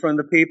dealings from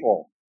the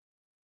people.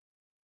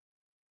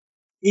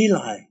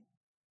 Eli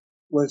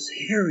was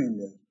hearing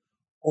this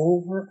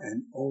over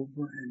and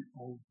over and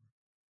over.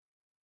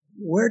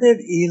 Where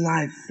did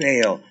Eli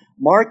fail?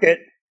 Mark it.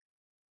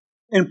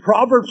 In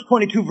Proverbs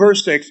 22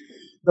 verse 6,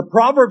 The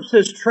proverb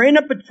says, train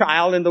up a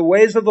child in the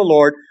ways of the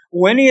Lord.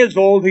 When he is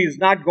old, he is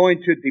not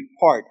going to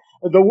depart.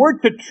 The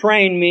word to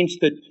train means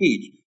to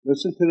teach.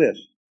 Listen to this.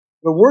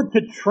 The word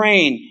to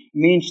train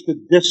means to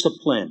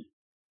discipline.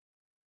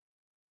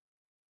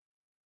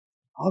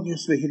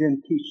 Obviously, he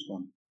didn't teach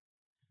them.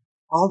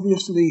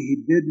 Obviously,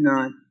 he did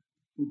not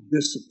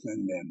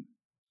discipline them.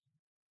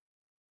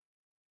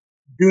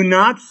 Do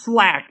not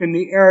slack in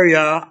the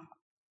area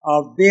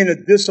of being a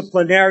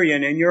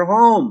disciplinarian in your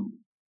home.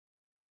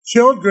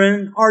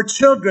 Children are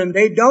children.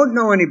 They don't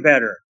know any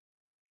better.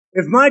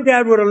 If my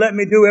dad would have let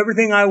me do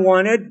everything I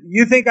wanted,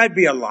 you think I'd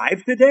be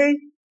alive today?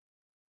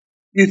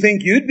 You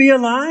think you'd be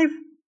alive?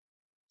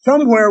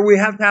 Somewhere we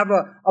have to have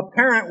a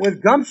parent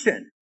with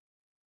gumption.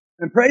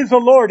 And praise the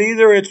Lord,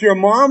 either it's your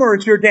mom or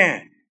it's your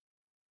dad.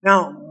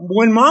 Now,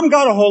 when mom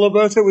got a hold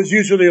of us, it was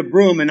usually a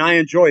broom, and I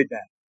enjoyed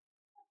that.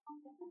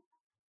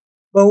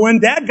 But when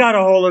dad got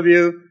a hold of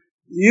you,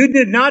 you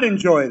did not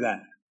enjoy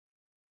that.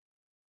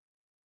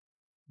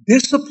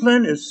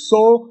 Discipline is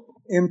so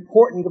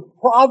important. The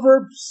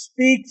proverb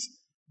speaks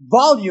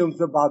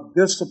volumes about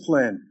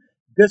discipline,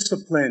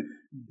 discipline,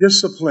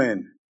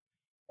 discipline.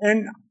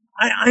 And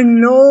I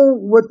know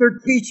what they're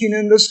teaching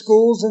in the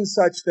schools and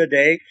such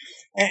today.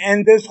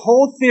 And this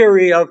whole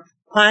theory of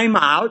time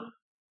out.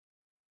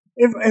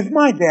 If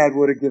my dad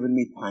would have given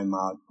me time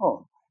out,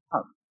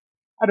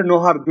 I don't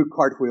know how to do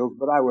cartwheels,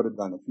 but I would have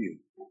done a few.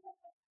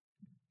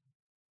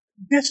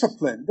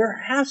 Discipline.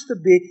 There has to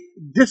be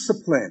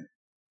discipline.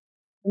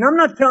 And I'm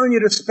not telling you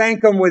to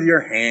spank them with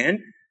your hand.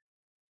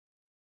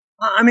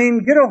 I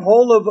mean, get a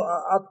hold of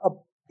a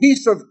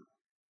piece of,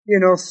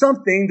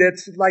 something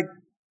that's like,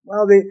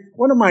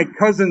 one of my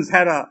cousins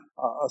had a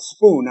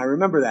spoon. I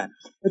remember that.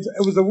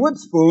 It was a wood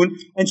spoon,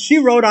 and she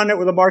wrote on it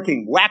with a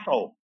marking,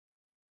 wacko.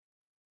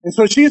 And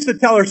so she used to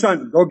tell her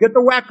son, go get the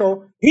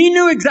wacko. He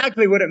knew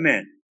exactly what it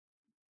meant.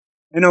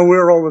 And we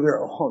were over there,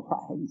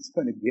 he's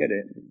going to get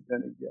it. He's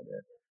going to get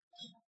it.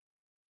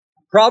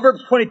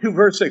 Proverbs 22,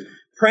 verse 6.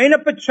 Train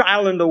up a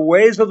child in the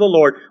ways of the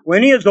Lord.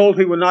 When he is old,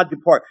 he will not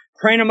depart.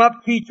 Train him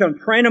up, teach him.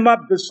 Train him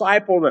up,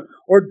 disciple them,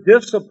 or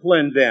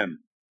discipline them.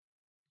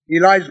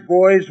 Eli's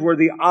boys were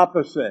the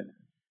opposite.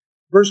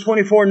 Verse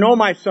 24, know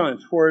my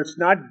sons, for it's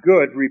not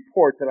good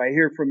report that I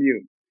hear from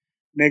you.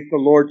 Make the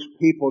Lord's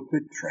people to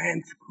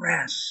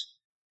transgress.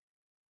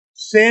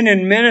 Sin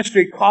in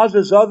ministry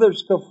causes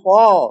others to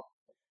fall.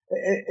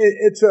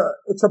 It's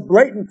a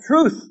blatant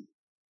truth.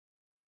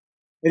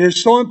 It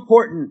is so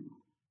important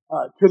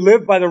to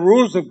live by the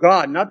rules of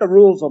God, not the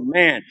rules of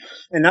man,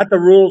 and not the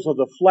rules of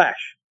the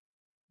flesh.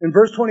 In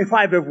verse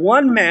 25, if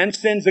one man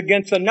sins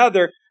against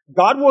another,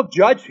 God will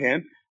judge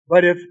him.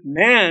 But if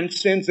man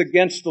sins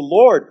against the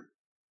Lord,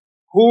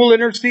 who will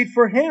intercede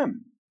for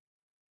him?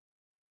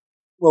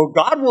 Well,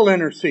 God will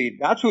intercede.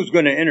 That's who's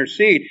going to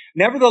intercede.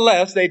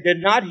 Nevertheless, they did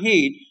not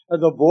heed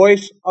the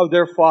voice of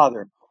their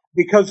father,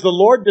 because the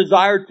Lord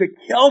desired to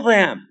kill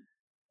them.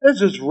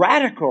 This is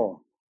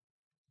radical.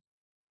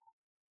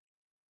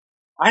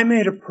 I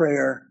made a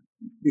prayer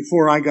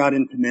before I got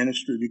into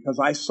ministry because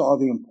I saw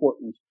the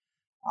importance.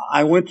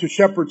 I went to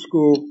shepherd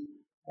school,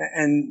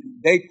 and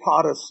they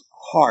taught us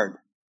hard.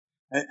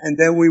 And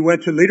then we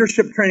went to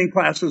leadership training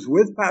classes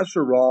with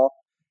Pastor Rawl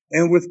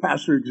and with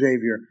Pastor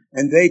Xavier,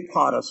 and they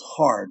taught us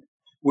hard.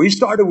 We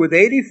started with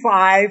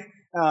 85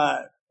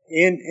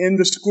 in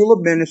the School of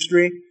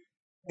Ministry,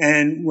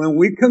 and when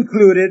we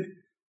concluded,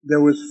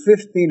 there was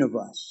 15 of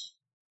us.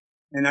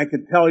 And I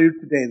can tell you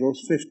today,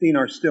 those 15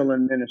 are still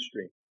in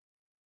ministry.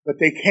 But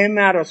they came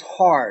at us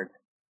hard,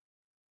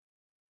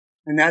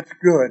 and that's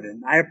good,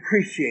 and I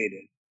appreciate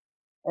it.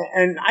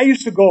 And I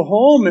used to go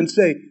home and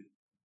say,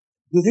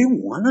 do they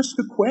want us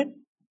to quit?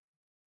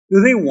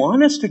 Do they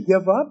want us to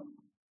give up?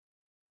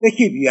 They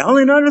keep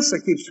yelling at us. They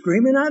keep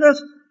screaming at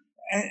us.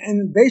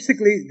 And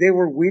basically, they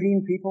were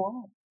weeding people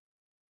out.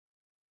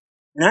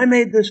 And I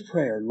made this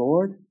prayer,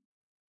 Lord,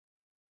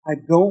 I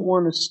don't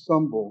want to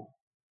stumble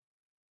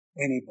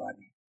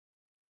anybody.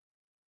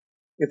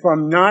 If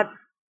I'm not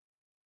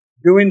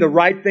doing the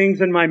right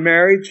things in my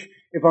marriage,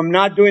 if I'm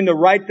not doing the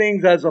right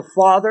things as a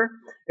father,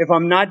 if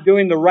I'm not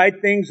doing the right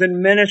things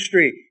in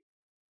ministry,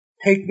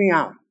 take me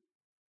out.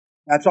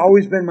 That's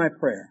always been my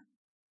prayer.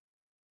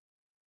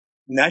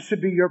 And that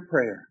should be your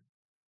prayer.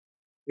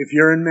 If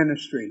you're in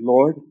ministry,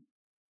 Lord,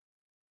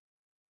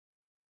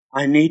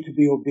 I need to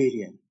be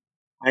obedient.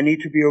 I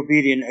need to be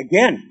obedient.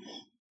 Again,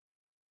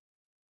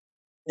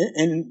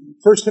 in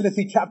 1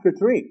 Timothy chapter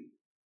 3,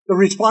 the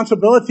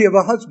responsibility of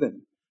a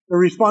husband, the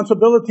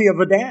responsibility of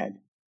a dad,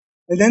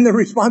 and then the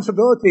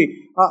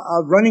responsibility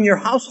of running your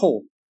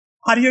household.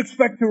 How do you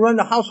expect to run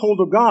the household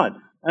of God?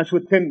 That's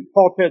what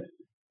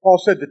Paul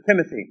said to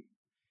Timothy.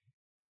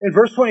 In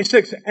verse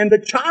 26, and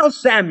the child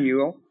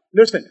Samuel,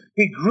 listen,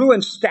 he grew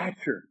in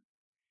stature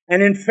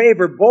and in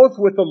favor both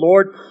with the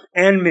Lord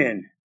and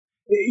men.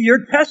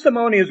 Your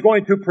testimony is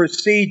going to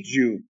precede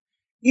you.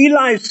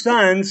 Eli's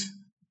sons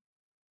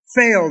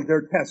failed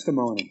their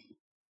testimony.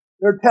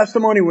 Their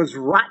testimony was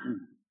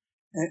rotten.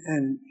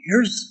 And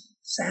here's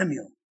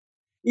Samuel.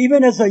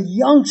 Even as a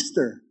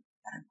youngster,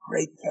 had a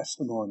great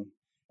testimony.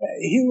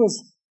 He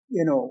was,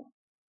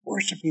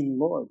 worshiping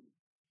the Lord.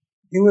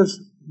 He was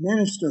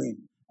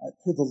ministering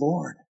to the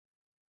Lord.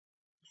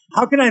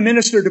 How can I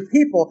minister to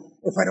people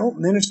if I don't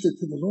minister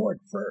to the Lord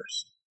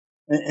first?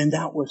 And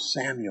that was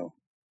Samuel.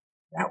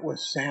 That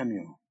was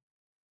Samuel.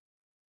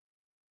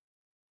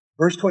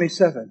 Verse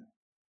 27.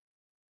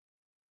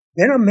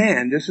 Then a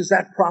man, this is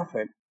that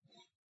prophet,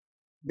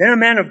 then a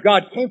man of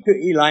God came to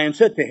Eli and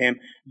said to him,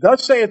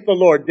 Thus saith the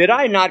Lord, did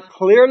I not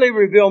clearly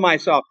reveal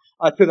myself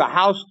to the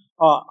house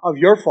of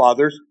your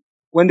fathers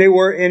when they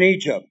were in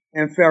Egypt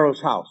and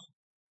Pharaoh's house?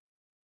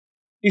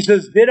 He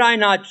says, did I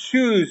not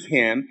choose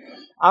him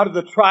out of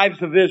the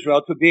tribes of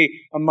Israel to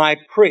be my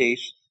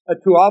priest,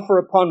 to offer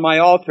upon my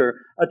altar,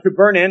 to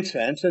burn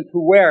incense, and to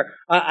wear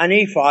an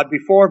ephod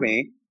before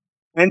me?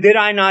 And did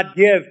I not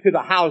give to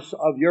the house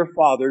of your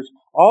fathers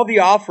all the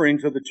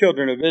offerings of the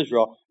children of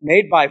Israel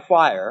made by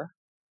fire?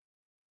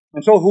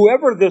 And so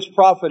whoever this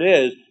prophet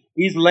is,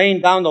 he's laying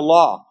down the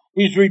law.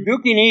 He's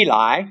rebuking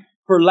Eli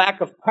for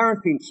lack of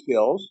parenting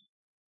skills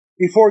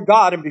before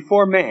God and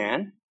before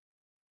man,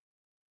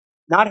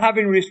 not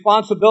having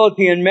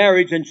responsibility in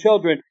marriage and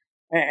children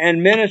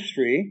and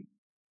ministry,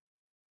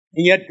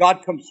 and yet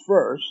God comes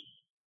first.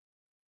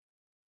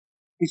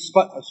 He's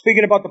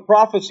speaking about the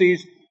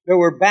prophecies that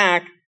were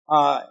back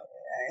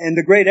in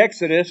the great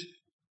Exodus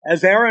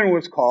as Aaron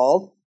was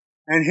called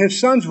and his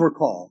sons were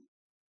called.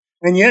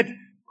 And yet,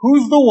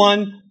 who's the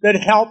one that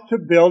helped to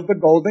build the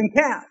golden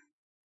calf?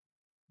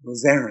 It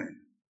was Aaron.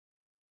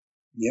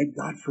 Yet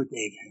God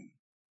forgave him.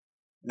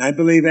 And I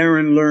believe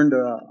Aaron learned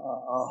a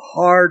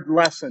hard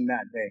lesson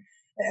that day.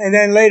 And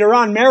then later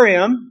on,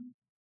 Miriam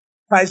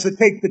tries to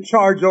take the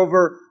charge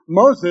over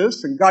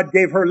Moses, and God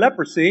gave her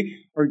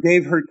leprosy or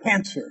gave her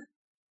cancer.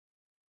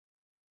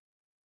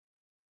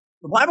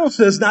 The Bible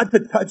says not to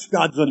touch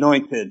God's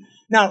anointed.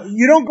 Now,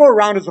 you don't go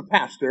around as a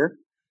pastor,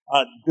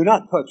 do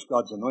not touch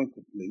God's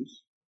anointed,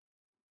 please.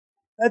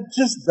 That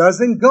just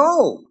doesn't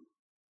go.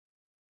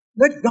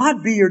 Let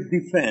God be your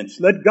defense.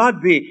 Let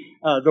God be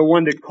the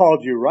one that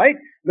called you, right?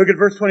 Look at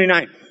verse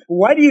 29.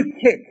 Why do you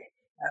kick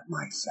at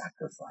my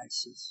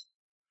sacrifices?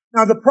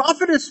 Now, the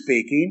prophet is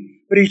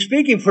speaking, but he's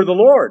speaking for the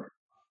Lord.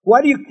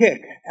 Why do you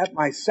kick at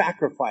my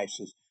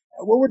sacrifices?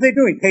 What were they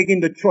doing?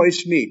 Taking the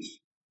choice meats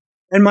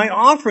and my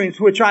offerings,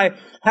 which I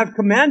have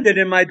commanded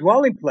in my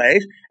dwelling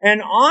place,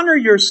 and honor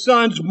your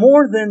sons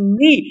more than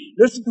me.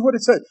 Listen to what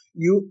it says.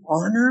 You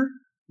honor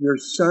your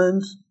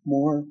sons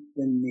more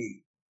than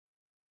me.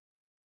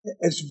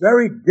 It's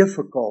very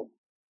difficult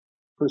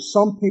for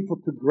some people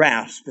to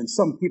grasp and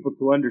some people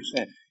to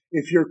understand.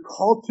 If you're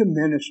called to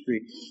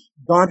ministry,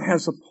 God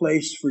has a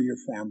place for your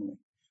family.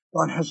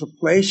 God has a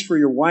place for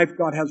your wife.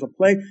 God has a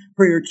place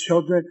for your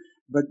children,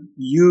 but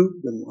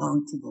you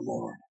belong to the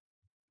Lord.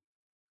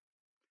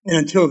 And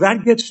until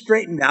that gets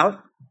straightened out,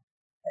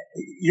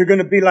 you're going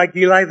to be like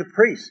Eli the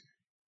priest.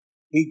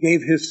 He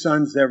gave his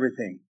sons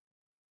everything.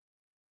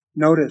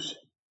 Notice,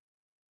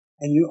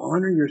 and you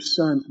honor your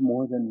sons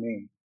more than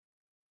me.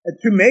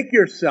 To make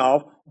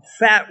yourself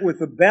fat with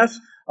the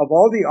best of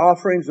all the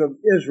offerings of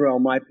Israel,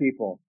 my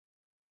people.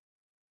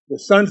 The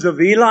sons of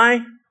Eli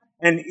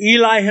and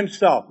Eli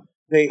himself,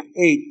 they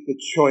ate the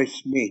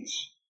choice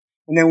meats.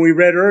 And then we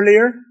read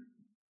earlier,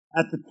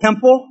 at the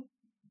temple,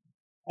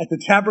 at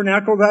the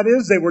tabernacle that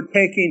is, they were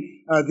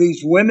taking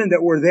these women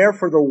that were there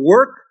for the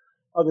work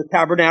of the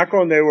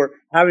tabernacle, and they were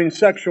having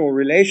sexual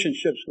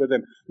relationships with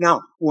them.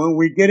 Now, when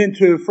we get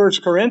into 1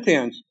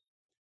 Corinthians,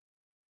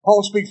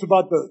 Paul speaks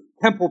about the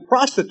temple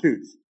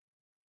prostitutes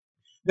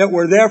that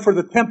were there for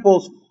the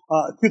temples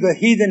to the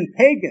heathen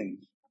pagans.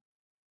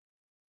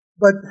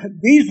 But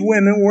these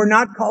women were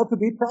not called to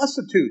be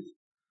prostitutes.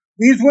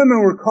 These women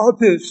were called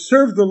to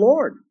serve the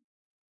Lord.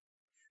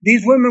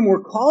 These women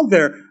were called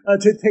there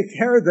to take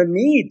care of the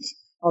needs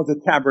of the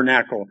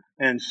tabernacle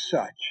and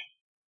such.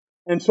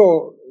 And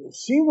so,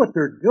 see what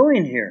they're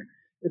doing here.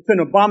 It's an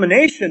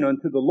abomination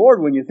unto the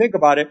Lord when you think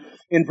about it.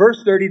 In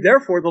verse 30,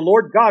 therefore the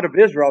Lord God of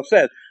Israel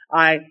says,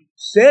 I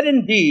said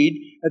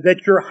indeed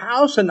that your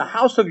house and the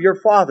house of your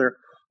father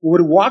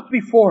would walk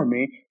before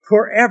me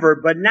forever.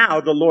 But now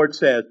the Lord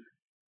says,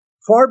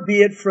 far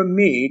be it from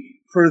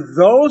me, for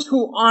those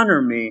who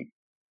honor me,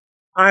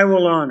 I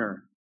will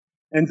honor.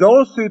 And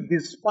those who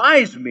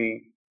despise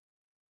me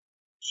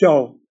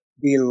shall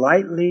be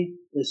lightly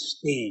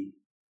esteemed.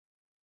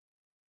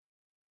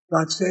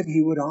 God said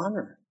he would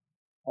honor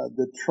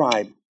the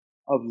tribe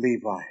of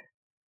Levi.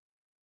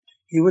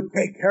 He would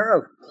take care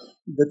of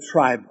the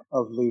tribe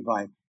of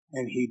Levi,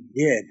 and he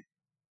did.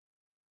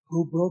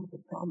 Who broke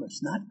the promise?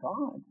 Not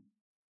God.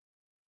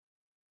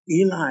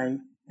 Eli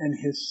and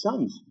his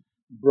sons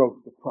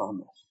broke the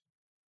promise.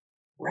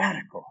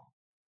 Radical.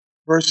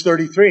 Verse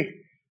 33,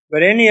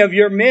 but any of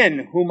your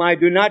men whom I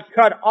do not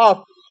cut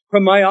off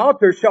from my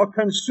altar shall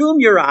consume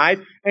your eyes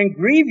and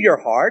grieve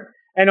your heart,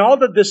 and all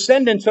the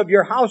descendants of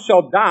your house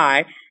shall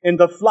die in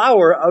the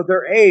flower of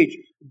their age.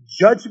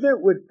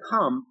 Judgment would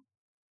come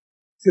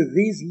to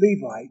these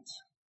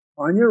Levites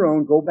on your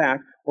own. Go back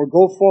or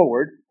go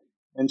forward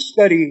and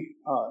study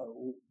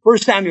 1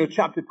 Samuel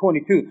chapter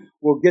 22.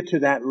 We'll get to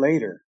that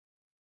later.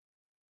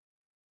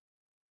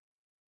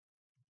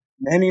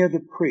 many of the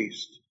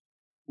priests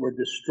were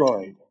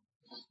destroyed.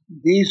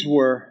 These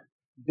were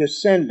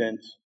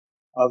descendants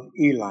of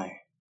Eli,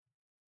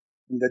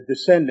 the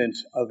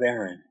descendants of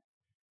Aaron.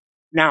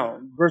 Now,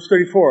 verse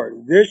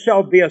 34, this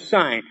shall be a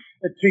sign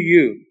to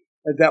you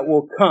that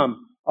will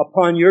come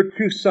upon your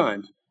two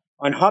sons,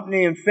 on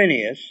Hophni and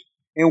Phinehas.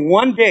 In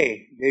one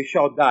day they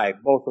shall die,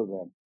 both of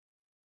them.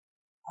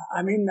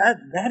 I mean,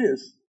 that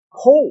is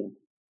cold.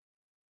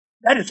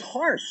 That is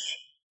harsh.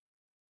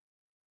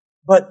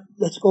 But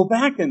let's go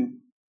back and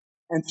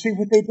see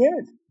what they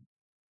did.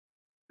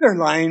 They're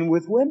lying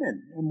with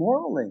women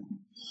immorally.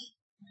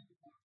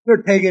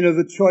 They're taking of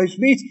the choice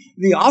meats,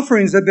 the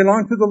offerings that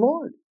belong to the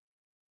Lord.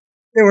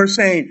 They were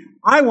saying,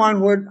 I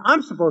want what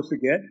I'm supposed to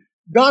get.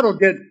 God will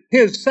get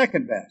his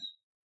second best.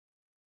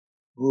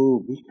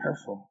 Ooh, be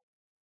careful.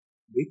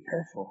 Be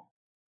careful.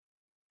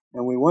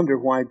 And we wonder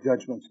why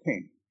judgments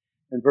came.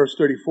 In verse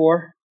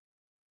 34,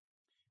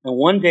 and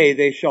one day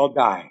they shall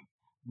die,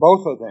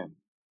 both of them.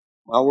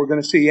 Well, we're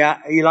going to see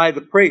Eli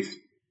the priest.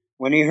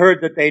 When he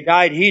heard that they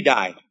died, he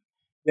died.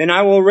 Then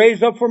I will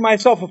raise up for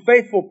myself a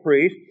faithful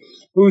priest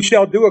who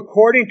shall do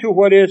according to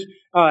what is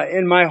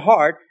in my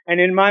heart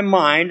and in my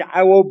mind.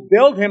 I will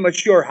build him a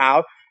sure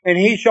house, and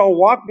he shall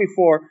walk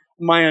before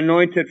my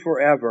anointed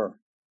forever.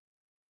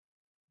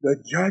 The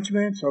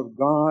judgments of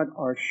God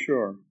are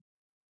sure.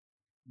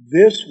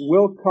 This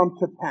will come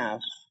to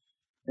pass,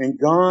 and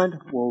God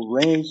will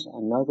raise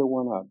another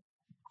one up.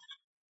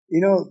 You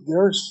know,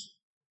 there's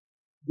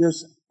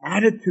this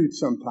attitude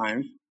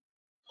sometimes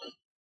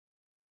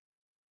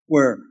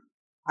where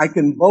I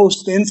can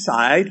boast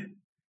inside,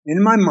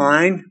 in my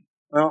mind,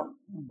 well,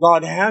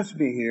 God has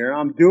me here.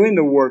 I'm doing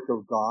the work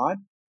of God.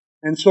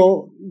 And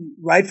so,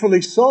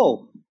 rightfully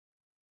so.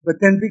 But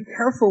then be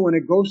careful when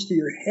it goes to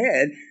your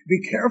head.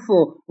 Be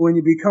careful when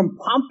you become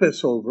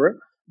pompous over it.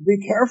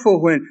 Be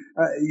careful when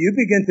you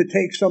begin to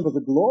take some of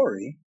the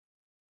glory.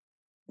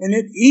 And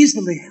it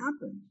easily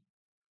happens.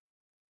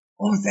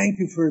 Oh, thank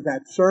you for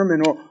that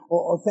sermon.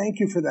 Oh, thank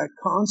you for that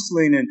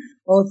counseling. And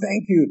oh,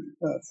 thank you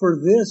for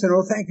this. And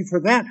oh, thank you for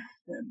that.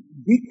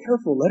 Be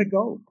careful. Let it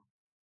go.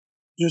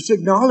 Just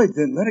acknowledge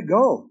it. Let it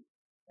go.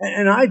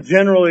 And I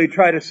generally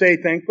try to say,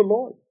 thank the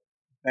Lord.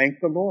 Thank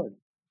the Lord.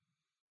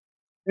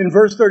 In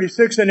verse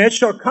 36, and it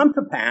shall come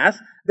to pass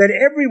that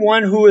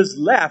everyone who is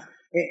left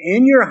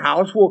in your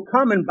house will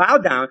come and bow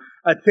down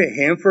to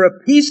him for a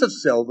piece of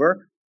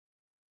silver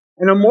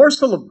and a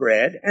morsel of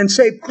bread, and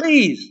say,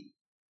 please,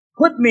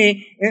 put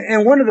me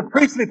in one of the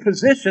priestly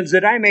positions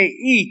that I may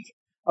eat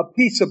a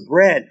piece of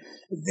bread.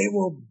 They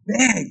will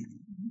beg.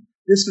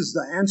 This is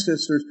the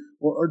ancestors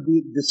or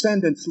the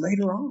descendants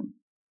later on.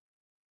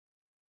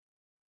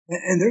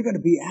 And they're going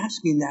to be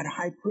asking that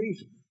high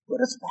priest,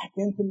 put us back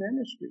into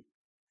ministry.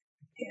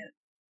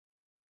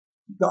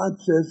 Can't. God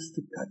says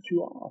to cut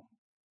you off.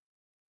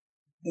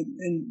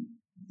 And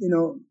you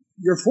know,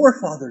 your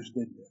forefathers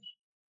did this.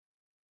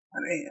 I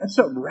mean, it's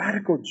a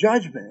radical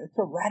judgment. It's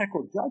a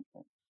radical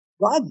judgment.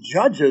 God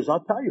judges,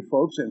 I'll tell you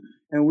folks,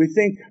 and we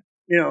think,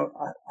 you know,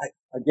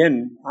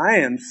 I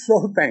am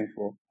so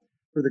thankful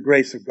for the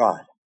grace of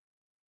God.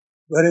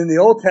 But in the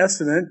Old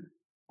Testament,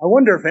 I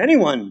wonder if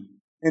anyone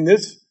in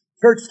this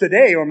church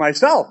today or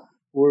myself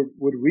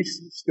would we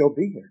still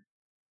be here.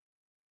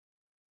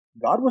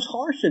 God was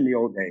harsh in the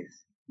old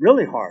days,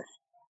 really harsh.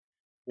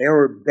 They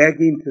were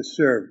begging to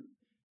serve.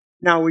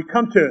 Now we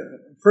come to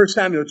 1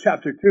 Samuel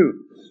chapter 2,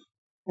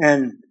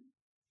 and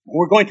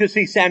we're going to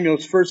see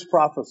Samuel's first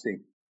prophecy.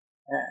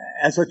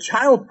 As a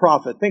child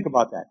prophet, think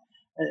about that.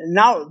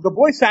 Now, the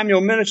boy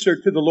Samuel ministered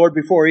to the Lord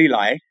before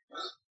Eli.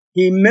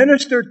 He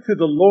ministered to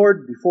the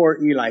Lord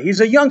before Eli. He's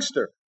a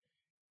youngster.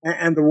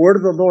 And the word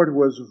of the Lord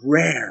was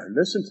rare.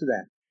 Listen to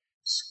that.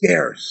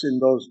 Scarce in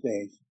those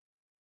days.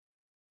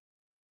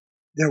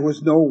 There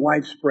was no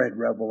widespread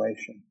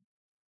revelation.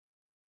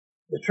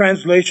 The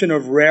translation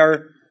of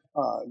rare,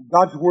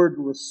 God's word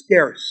was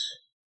scarce.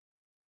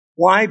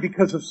 Why?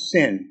 Because of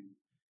sin.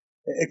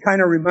 It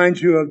kind of reminds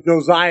you of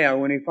Josiah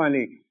when he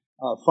finally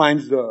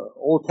finds the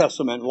Old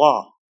Testament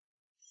law.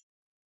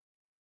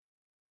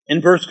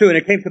 In verse 2, and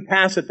it came to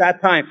pass at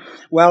that time,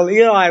 while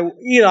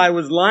Eli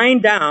was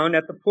lying down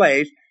at the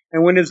place,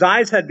 and when his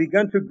eyes had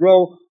begun to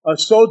grow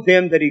so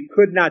dim that he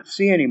could not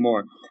see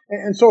anymore.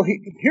 And so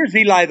here's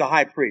Eli the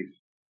high priest.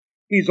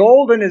 He's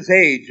old in his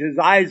age. His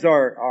eyes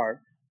are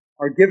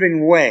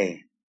giving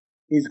way.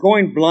 He's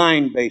going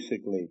blind,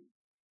 basically.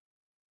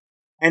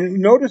 And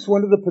notice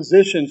one of the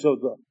positions of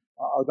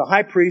the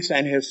high priest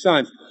and his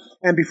sons.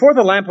 And before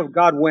the lamp of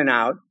God went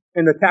out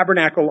in the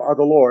tabernacle of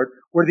the Lord,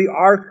 where the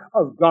ark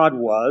of God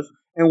was,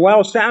 and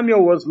while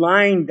Samuel was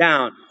lying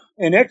down,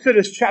 in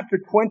Exodus chapter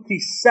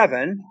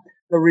 27,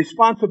 the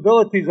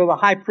responsibilities of the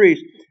high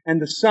priest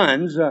and the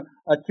sons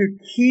to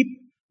keep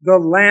the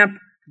lamp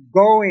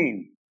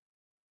going.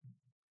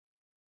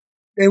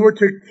 They were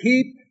to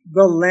keep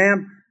the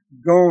lamp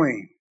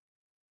going.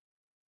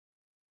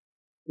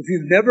 If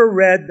you've never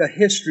read the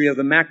history of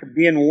the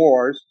Maccabean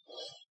Wars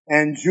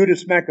and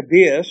Judas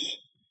Maccabeus,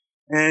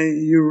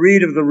 and you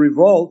read of the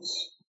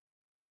revolts,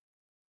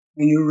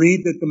 and you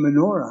read that the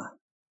menorah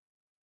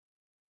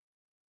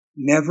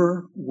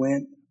never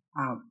went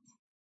out.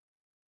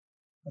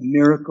 A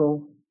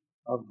miracle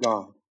of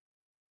God.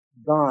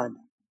 God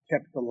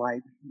kept the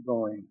light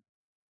going.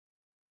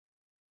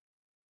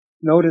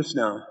 Notice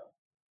now,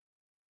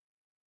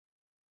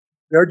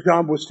 their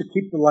job was to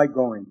keep the light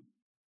going.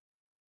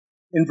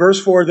 In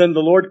verse 4, then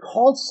the Lord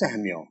called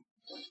Samuel,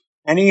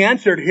 and he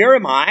answered, "Here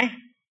am I."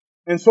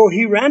 And so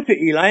he ran to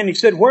Eli and he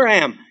said, "Where I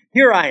am?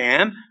 Here I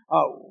am,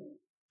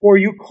 for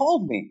you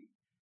called me."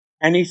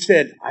 And he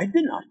said, "I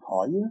did not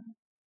call you.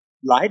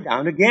 Lie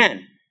down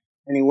again."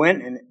 And he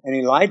went and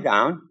he lied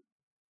down.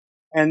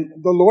 And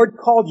the Lord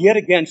called yet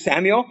again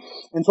Samuel.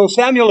 And so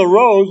Samuel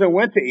arose and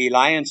went to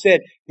Eli and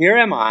said, "Here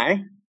am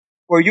I,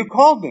 for you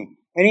called me."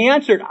 And he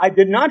answered, "I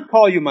did not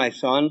call you, my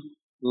son.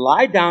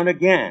 Lie down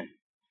again."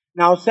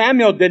 Now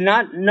Samuel did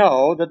not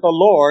know that the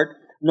Lord,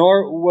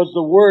 nor was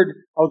the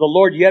word of the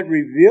Lord yet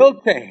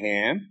revealed to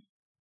him.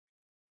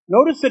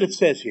 Notice that it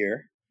says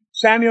here,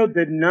 Samuel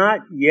did not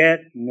yet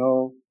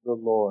know the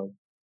Lord,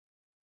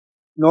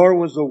 nor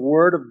was the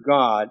word of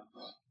God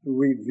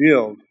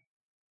revealed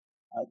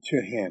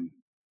to him.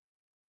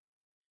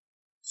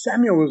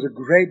 Samuel was a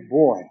great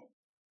boy,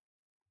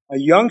 a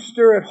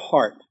youngster at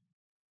heart,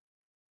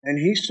 and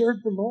he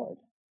served the Lord.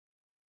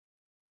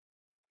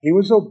 He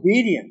was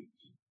obedient,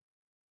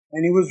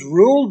 and he was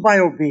ruled by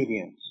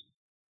obedience.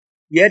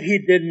 Yet he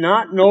did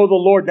not know the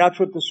Lord. That's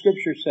what the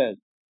scripture says.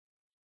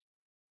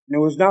 And it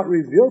was not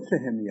revealed to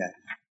him yet.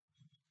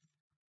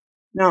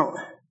 Now,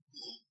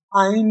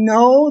 I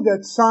know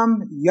that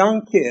some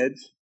young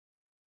kids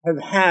have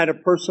had a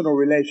personal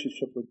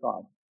relationship with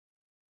God.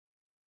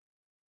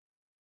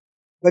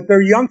 But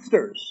they're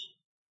youngsters.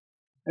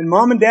 And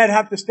mom and dad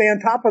have to stay on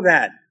top of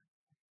that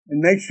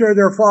and make sure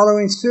they're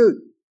following suit.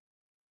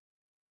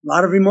 A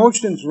lot of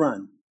emotions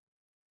run.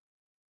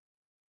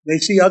 They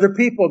see other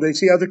people, they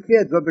see other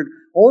kids, other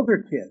older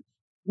kids.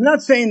 I'm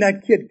not saying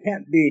that kid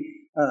can't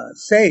be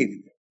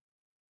saved,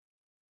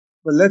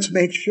 but let's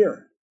make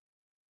sure.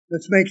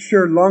 Let's make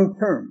sure long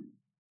term.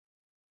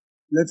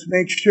 Let's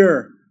make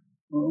sure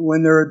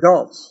when they're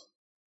adults.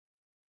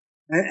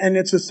 And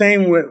it's the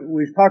same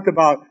we've talked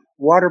about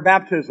water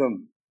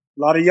baptism.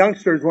 A lot of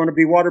youngsters want to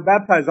be water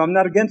baptized. I'm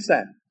not against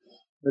that.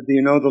 But do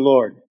you know the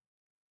Lord?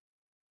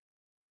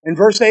 In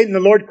verse 8, and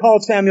the Lord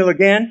called Samuel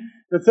again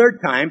the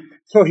third time.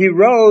 So he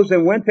rose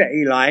and went to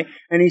Eli,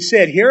 and he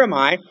said, "Here am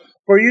I,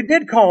 for you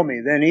did call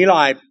me." Then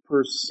Eli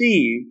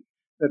perceived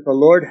that the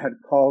Lord had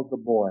called the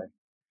boy.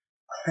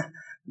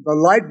 The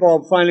light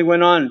bulb finally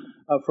went on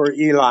for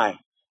Eli.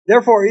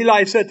 Therefore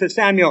Eli said to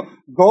Samuel,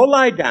 "Go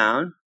lie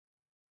down,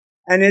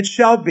 and it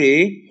shall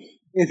be,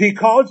 if he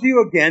calls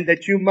you again,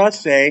 that you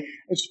must say,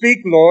 'Speak,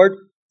 Lord,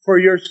 for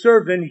your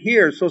servant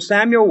hears.'" So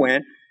Samuel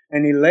went,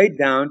 and he laid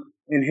down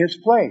in his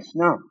place.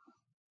 Now,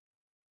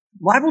 the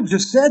Bible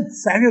just said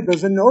Samuel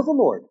doesn't know the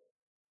Lord.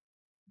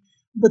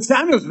 But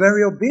Samuel's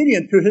very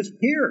obedient to his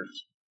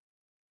peers.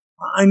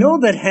 I know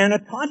that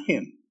Hannah taught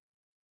him.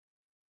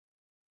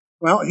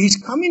 Well,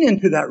 he's coming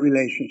into that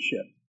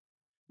relationship.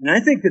 And I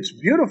think it's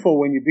beautiful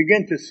when you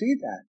begin to see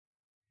that.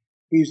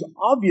 He's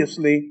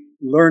obviously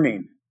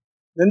learning.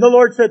 Then the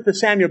Lord said to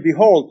Samuel,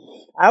 "Behold,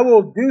 I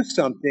will do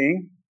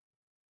something."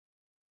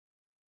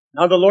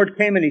 Now the Lord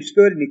came and he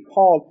stood and he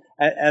called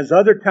as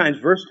other times,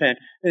 verse 10,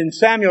 and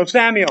 "Samuel,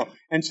 Samuel."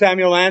 And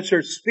Samuel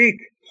answered, "Speak,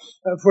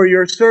 for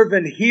your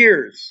servant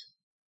hears."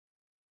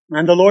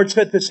 And the Lord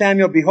said to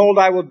Samuel, "Behold,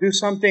 I will do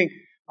something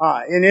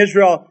in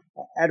Israel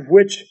at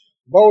which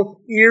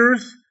both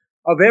ears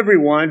of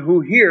everyone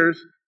who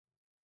hears,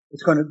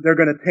 they're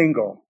going to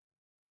tingle,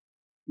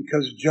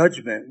 because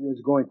judgment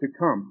was going to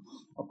come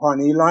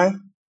upon Eli,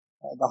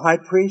 the high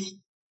priest,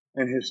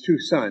 and his two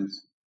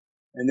sons.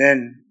 And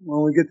then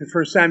when we get to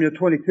 1 Samuel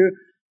 22,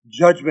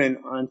 judgment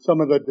on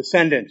some of the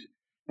descendants.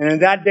 "And in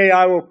that day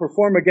I will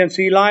perform against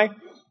Eli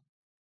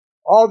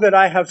all that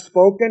I have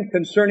spoken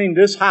concerning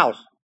this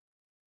house,"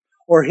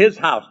 or his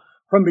house,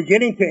 "from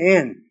beginning to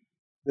end,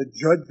 the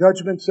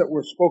judgments that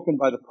were spoken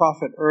by the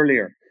prophet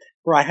earlier.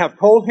 For I have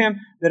told him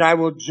that I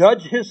will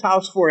judge his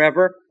house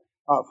forever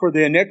for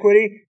the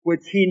iniquity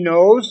which he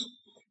knows,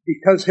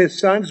 because his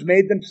sons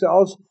made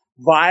themselves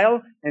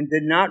vile and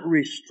did not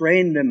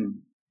restrain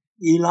them."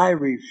 Eli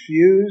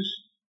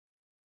refused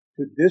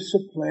to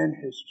discipline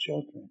his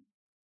children,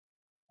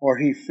 or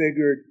he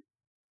figured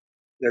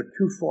they're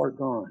too far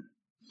gone.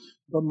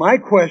 But my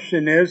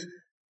question is,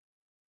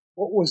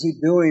 what was he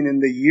doing in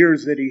the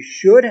years that he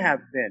should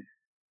have been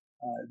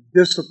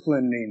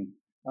disciplining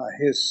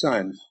his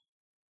sons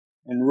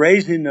and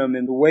raising them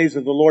in the ways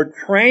of the Lord,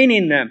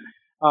 training them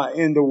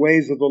in the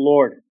ways of the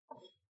Lord?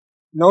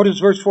 Notice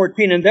verse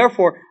 14, "And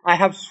therefore I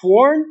have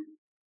sworn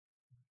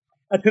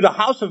to the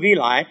house of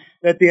Eli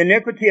that the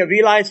iniquity of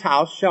Eli's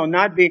house shall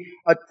not be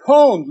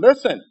atoned,"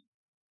 listen,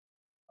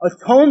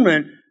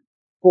 atonement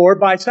for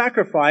by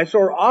sacrifice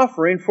or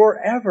offering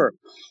forever.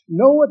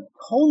 No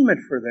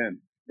atonement for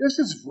them. This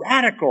is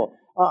radical.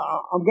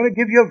 I'm going to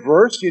give you a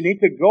verse. You need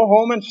to go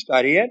home and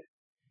study it.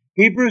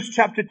 Hebrews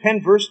chapter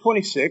 10, verse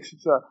 26.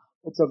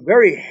 It's a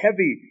very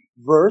heavy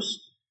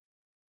verse.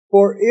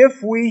 "For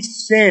if we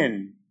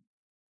sin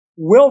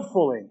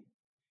willfully,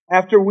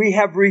 after we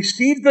have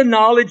received the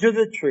knowledge of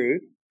the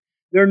truth,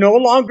 there no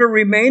longer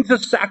remains a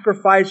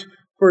sacrifice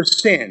for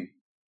sin.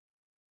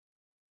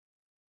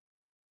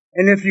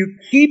 And if you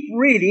keep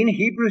reading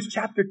Hebrews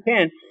chapter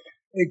 10,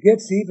 it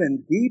gets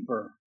even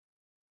deeper.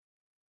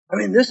 I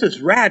mean, this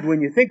is rad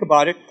when you think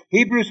about it.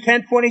 Hebrews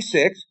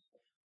 10:26,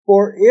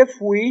 for if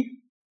we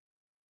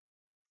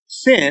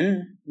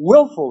sin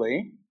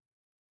willfully,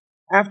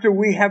 after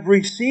we have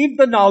received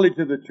the knowledge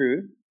of the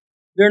truth,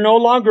 there no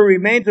longer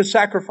remains a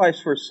sacrifice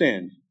for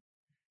sins.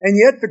 And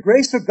yet the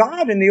grace of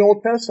God in the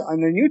Old Testament,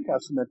 in the New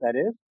Testament that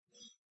is,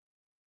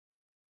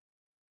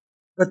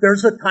 but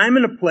there's a time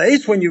and a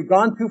place when you've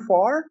gone too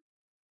far.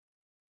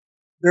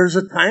 There's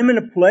a time and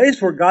a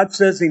place where God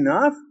says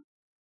enough.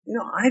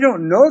 I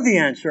don't know the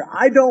answer.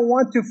 I don't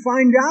want to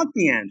find out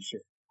the answer.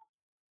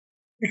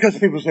 Because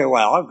people say,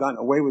 well, I've gotten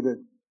away with it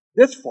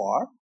this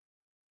far.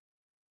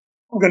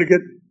 I'm going to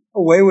get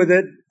away with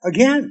it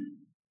again.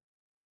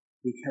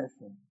 Be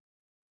careful.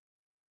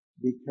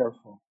 Be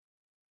careful.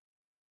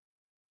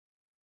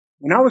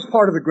 When I was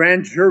part of the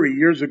grand jury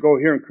years ago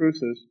here in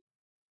Cruces,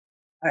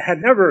 I had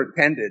never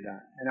attended,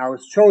 and I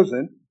was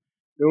chosen.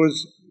 There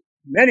was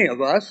many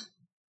of us,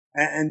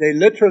 and they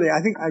literally,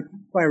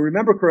 if I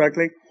remember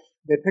correctly,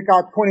 they pick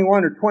out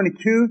 21 or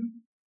 22,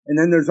 and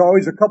then there's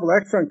always a couple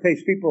extra in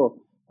case people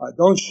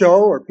don't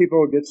show or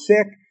people get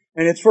sick,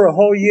 and it's for a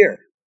whole year.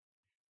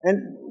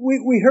 And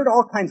we heard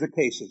all kinds of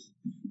cases.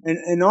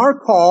 And our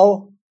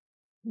call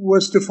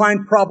was to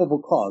find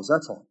probable cause,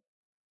 that's all.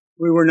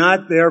 We were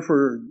not there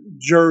for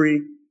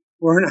jury.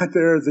 We were not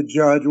there as a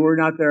judge. We were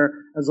not there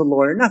as a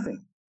lawyer,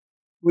 nothing.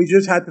 We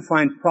just had to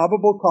find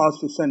probable cause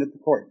to send it to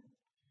court.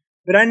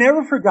 But I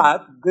never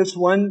forgot this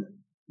one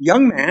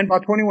young man,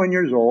 about 21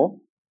 years old.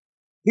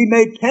 He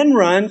made 10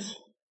 runs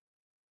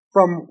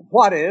from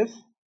Juarez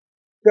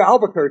to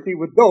Albuquerque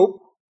with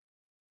dope.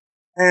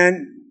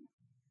 And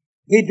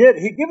he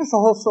gave us the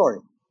whole story.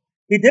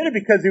 He did it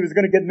because he was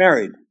going to get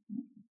married.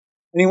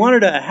 And he wanted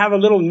to have a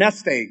little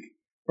nest egg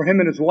for him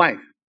and his wife.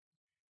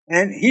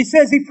 And he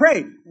says he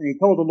prayed. And he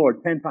told the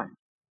Lord 10 times,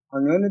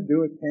 I'm going to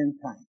do it 10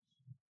 times.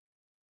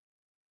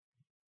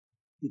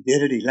 He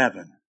did it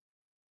 11.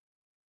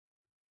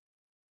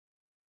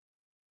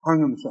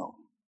 Hung himself.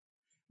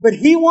 But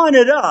he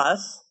wanted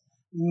us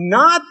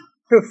not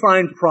to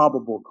find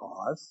probable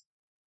cause.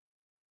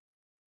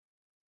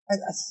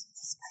 That's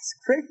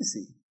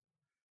crazy.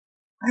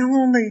 I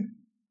only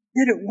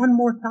did it one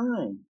more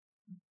time.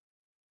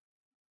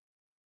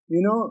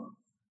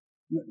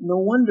 No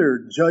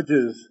wonder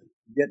judges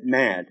get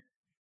mad.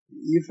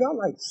 You felt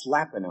like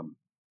slapping them.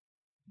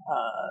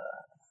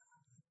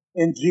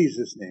 In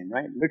Jesus' name,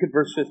 right? Look at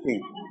verse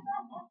 15.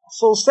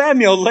 So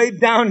Samuel laid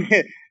down,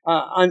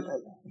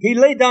 he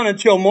laid down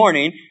until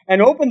morning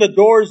and opened the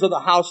doors of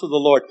the house of the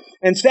Lord.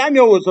 And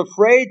Samuel was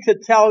afraid to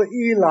tell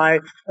Eli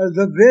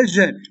the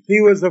vision.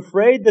 He was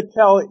afraid to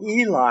tell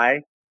Eli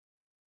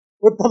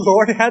what the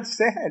Lord had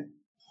said.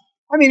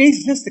 I mean,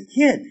 he's just a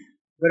kid.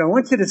 But I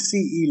want you to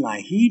see Eli.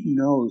 He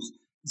knows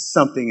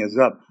something is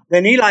up.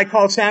 Then Eli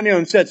called Samuel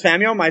and said,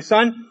 Samuel, my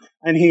son?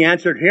 And he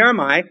answered, here am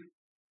I.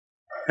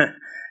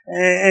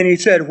 And he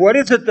said, what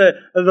is it the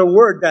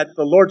word that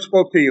the Lord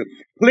spoke to you?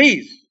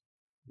 Please,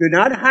 do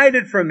not hide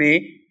it from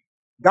me.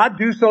 God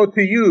do so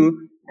to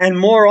you, and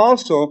more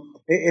also,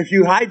 if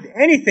you hide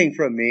anything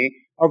from me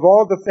of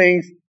all the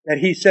things that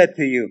he said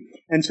to you.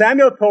 And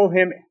Samuel told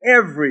him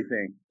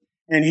everything,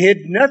 and hid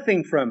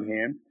nothing from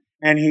him.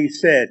 And he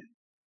said,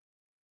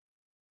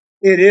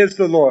 it is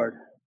the Lord.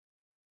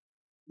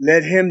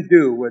 Let him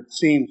do what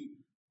seems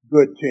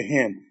good to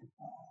him.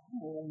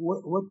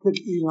 What could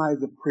Eli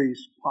the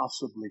priest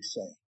possibly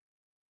say?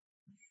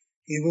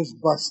 He was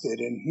busted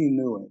and he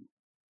knew it.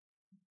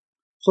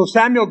 So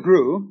Samuel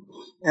grew,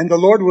 and the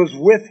Lord was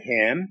with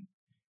him,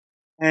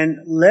 and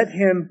let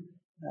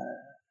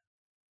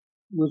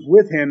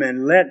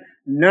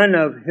none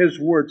of his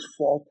words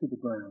fall to the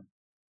ground.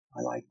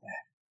 I like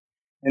that.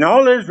 And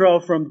all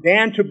Israel from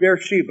Dan to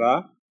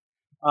Beersheba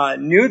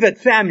knew that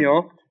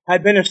Samuel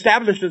had been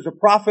established as a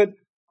prophet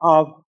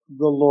of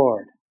the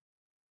Lord.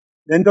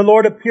 Then the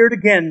Lord appeared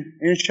again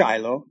in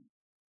Shiloh.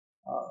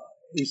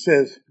 He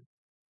says,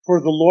 for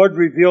the Lord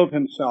revealed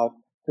himself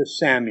to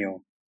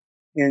Samuel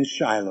in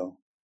Shiloh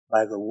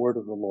by the word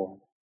of the Lord.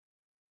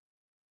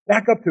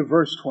 Back up to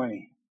verse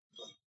 20.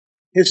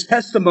 His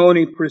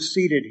testimony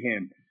preceded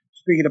him,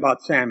 speaking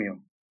about Samuel.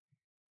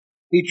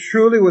 He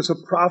truly was a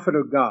prophet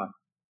of God.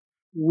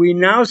 We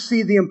now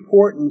see the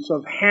importance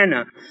of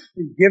Hannah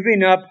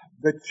giving up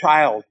the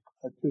child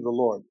to the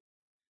Lord.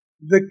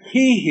 The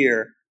key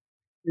here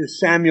is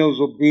Samuel's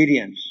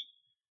obedience.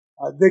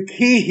 The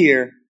key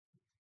here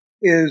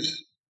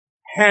is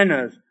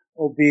Hannah's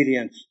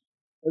obedience.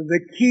 The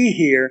key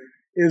here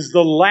is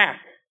the lack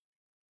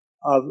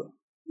of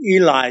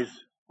Eli's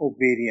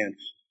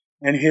obedience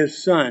and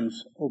his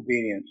son's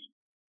obedience.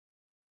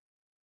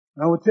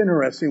 Now what's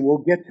interesting,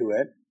 we'll get to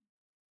it.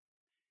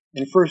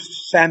 In 1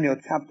 Samuel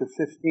chapter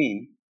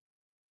 15,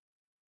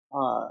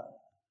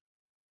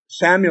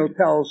 Samuel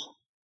tells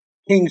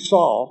King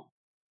Saul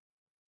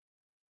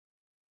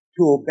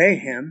to obey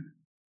him,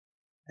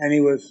 and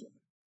he was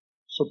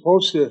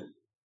supposed to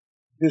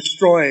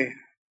destroy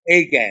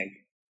Agag,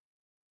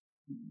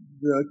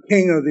 the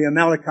king of the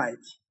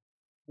Amalekites,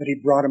 but he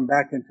brought him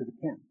back into the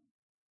camp.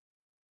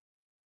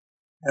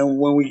 And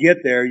when we get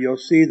there, you'll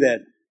see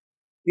that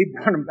he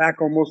brought him back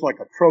almost like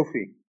a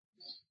trophy.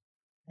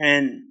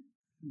 And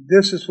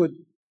this is what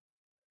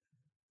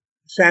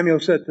Samuel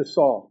said to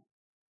Saul: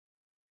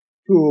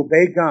 to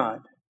obey God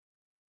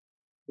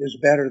is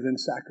better than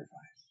sacrifice.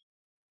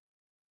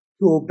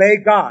 To obey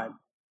God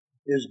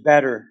is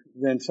better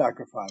than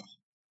sacrifice.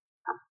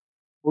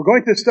 We're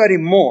going to study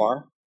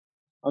more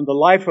on the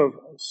life of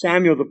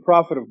Samuel, the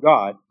prophet of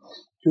God,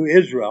 to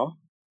Israel.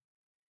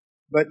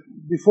 But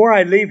before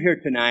I leave here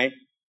tonight,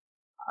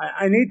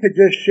 I need to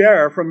just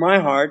share from my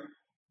heart,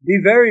 be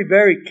very,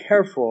 very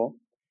careful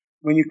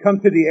when you come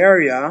to the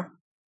area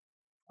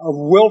of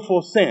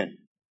willful sin.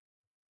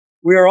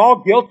 We are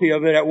all guilty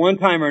of it at one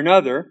time or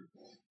another.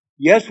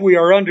 Yes, we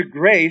are under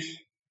grace,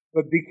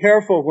 but be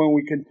careful when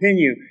we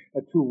continue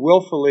to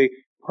willfully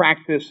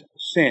practice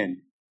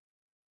sin.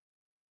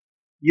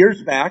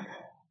 Years back,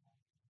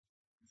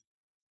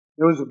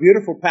 there was a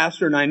beautiful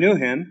pastor, and I knew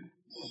him,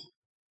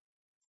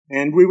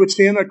 and we would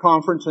see him at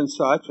conference and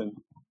such, and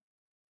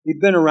he'd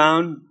been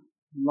around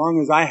as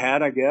long as I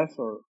had, I guess,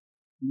 or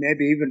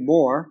maybe even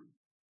more.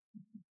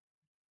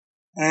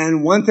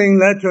 And one thing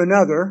led to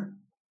another,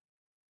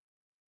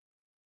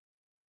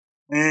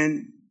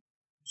 and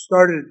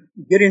started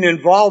getting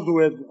involved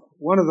with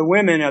one of the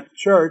women at the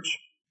church.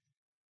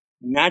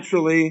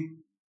 Naturally,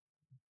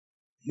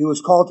 he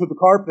was called to the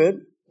carpet,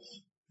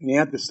 and he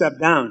had to step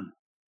down.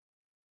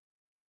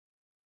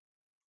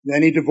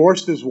 Then he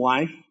divorced his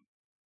wife.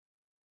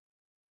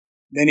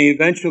 Then he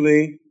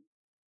eventually,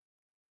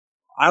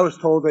 I was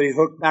told that he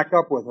hooked back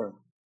up with her.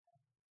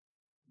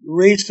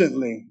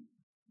 Recently,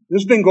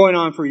 this has been going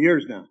on for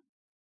years now.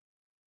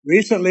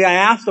 Recently, I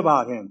asked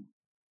about him.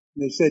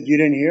 They said, "You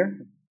didn't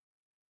hear?"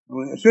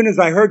 As soon as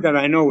I heard that,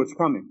 I know what's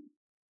coming.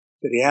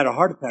 That he had a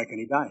heart attack and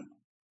he died.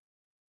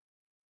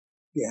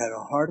 He had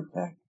a heart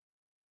attack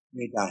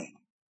and he died.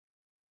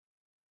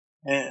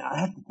 And I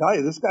have to tell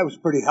you, this guy was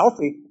pretty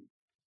healthy.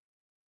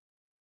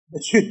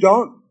 But you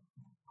don't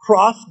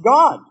cross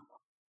God.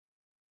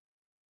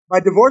 By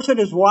divorcing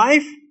his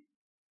wife,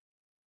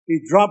 he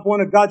dropped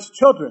one of God's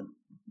children.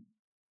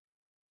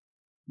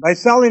 By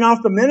selling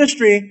off the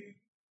ministry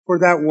for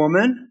that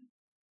woman,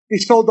 he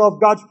sold off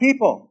God's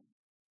people.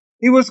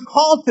 He was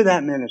called to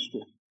that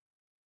ministry.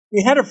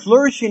 He had a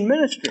flourishing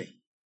ministry.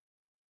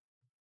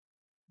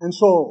 And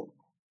so,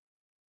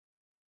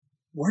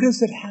 where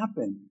does it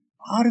happen?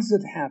 How does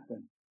it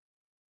happen?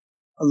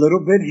 A little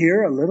bit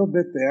here, a little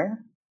bit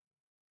there.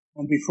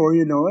 And before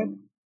you know it,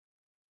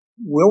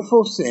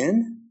 willful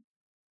sin,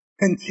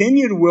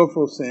 continued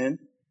willful sin,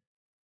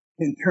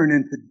 can turn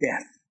into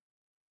death.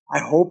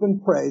 I hope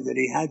and pray that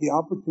he had the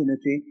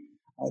opportunity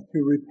to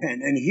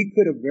repent. And he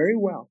could have very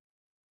well.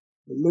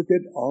 But look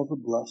at all the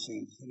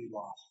blessings that he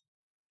lost.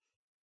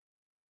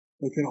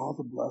 Look at all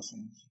the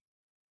blessings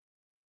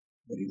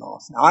that he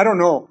lost. Now, I don't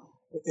know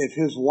if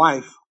his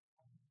wife,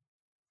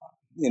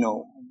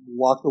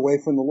 walked away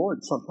from the Lord.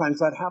 Sometimes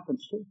that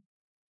happens too.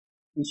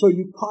 And so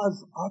you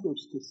cause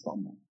others to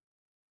stumble.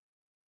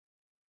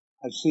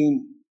 I've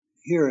seen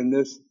here in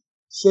this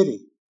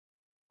city,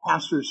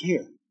 pastors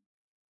here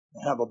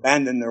that have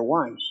abandoned their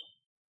wives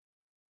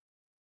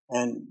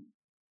and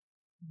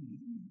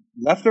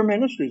left their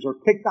ministries or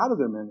kicked out of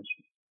their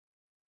ministry.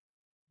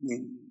 I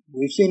mean,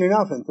 we've seen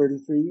enough in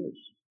 33 years.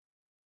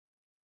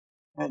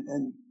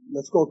 And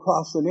let's go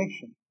across the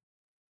nation.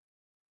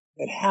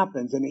 It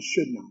happens and it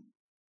should not.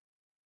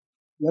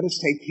 Let us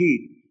take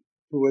heed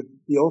to what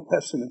the Old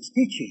Testament's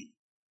teaching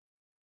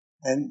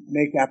and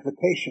make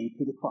application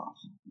to the cross.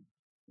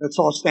 Let's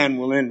all stand.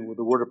 We'll end with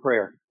a word of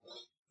prayer.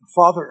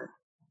 Father,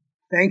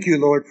 thank you,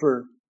 Lord,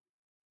 for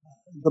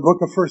the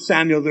book of 1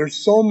 Samuel.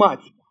 There's so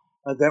much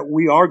that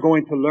we are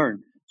going to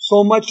learn.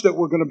 So much that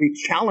we're going to be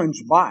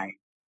challenged by.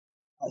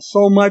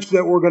 So much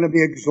that we're going to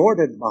be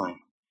exhorted by.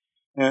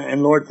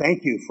 And Lord,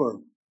 thank you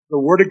for the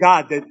word of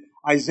God that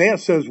Isaiah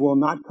says will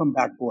not come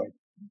back void.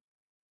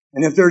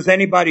 And if there's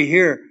anybody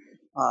here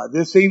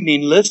this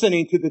evening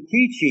listening to the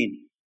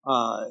teaching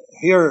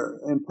here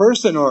in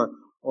person or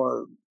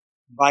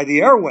by the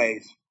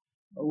airways,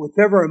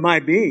 whichever it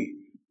might be,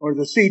 or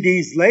the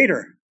CDs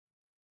later,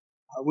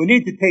 we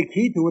need to take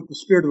heed to what the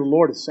Spirit of the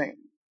Lord is saying.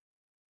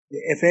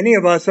 If any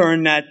of us are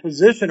in that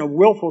position of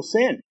willful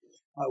sin,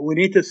 we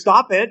need to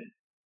stop it,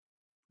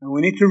 and we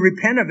need to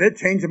repent of it,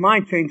 change the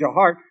mind, change the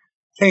heart,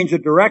 change the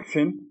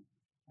direction,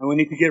 and we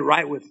need to get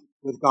right with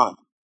God.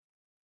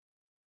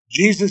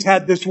 Jesus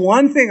had this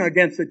one thing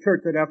against the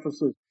church at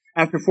Ephesus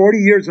after 40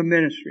 years of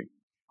ministry.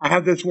 I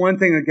have this one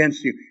thing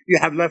against you. You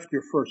have left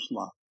your first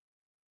love.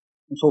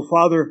 And so,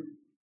 Father,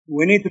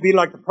 we need to be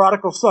like the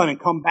prodigal son and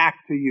come back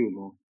to you,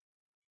 Lord.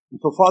 And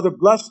so, Father,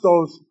 bless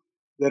those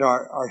that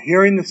are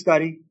hearing the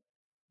study.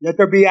 Let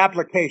there be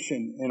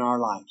application in our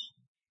lives.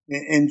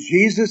 In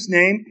Jesus'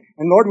 name.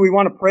 And Lord, we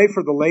want to pray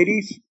for the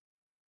ladies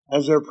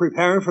as they're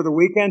preparing for the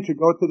weekend to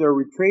go to their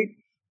retreat.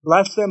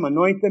 Bless them,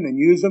 anoint them, and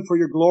use them for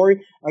your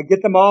glory.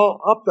 Get them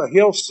all up the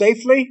hill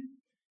safely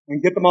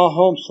and get them all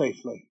home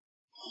safely.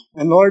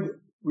 And Lord,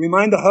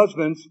 remind the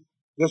husbands,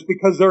 just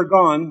because they're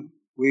gone,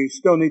 we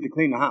still need to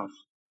clean the house.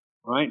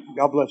 All right?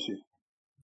 God bless you.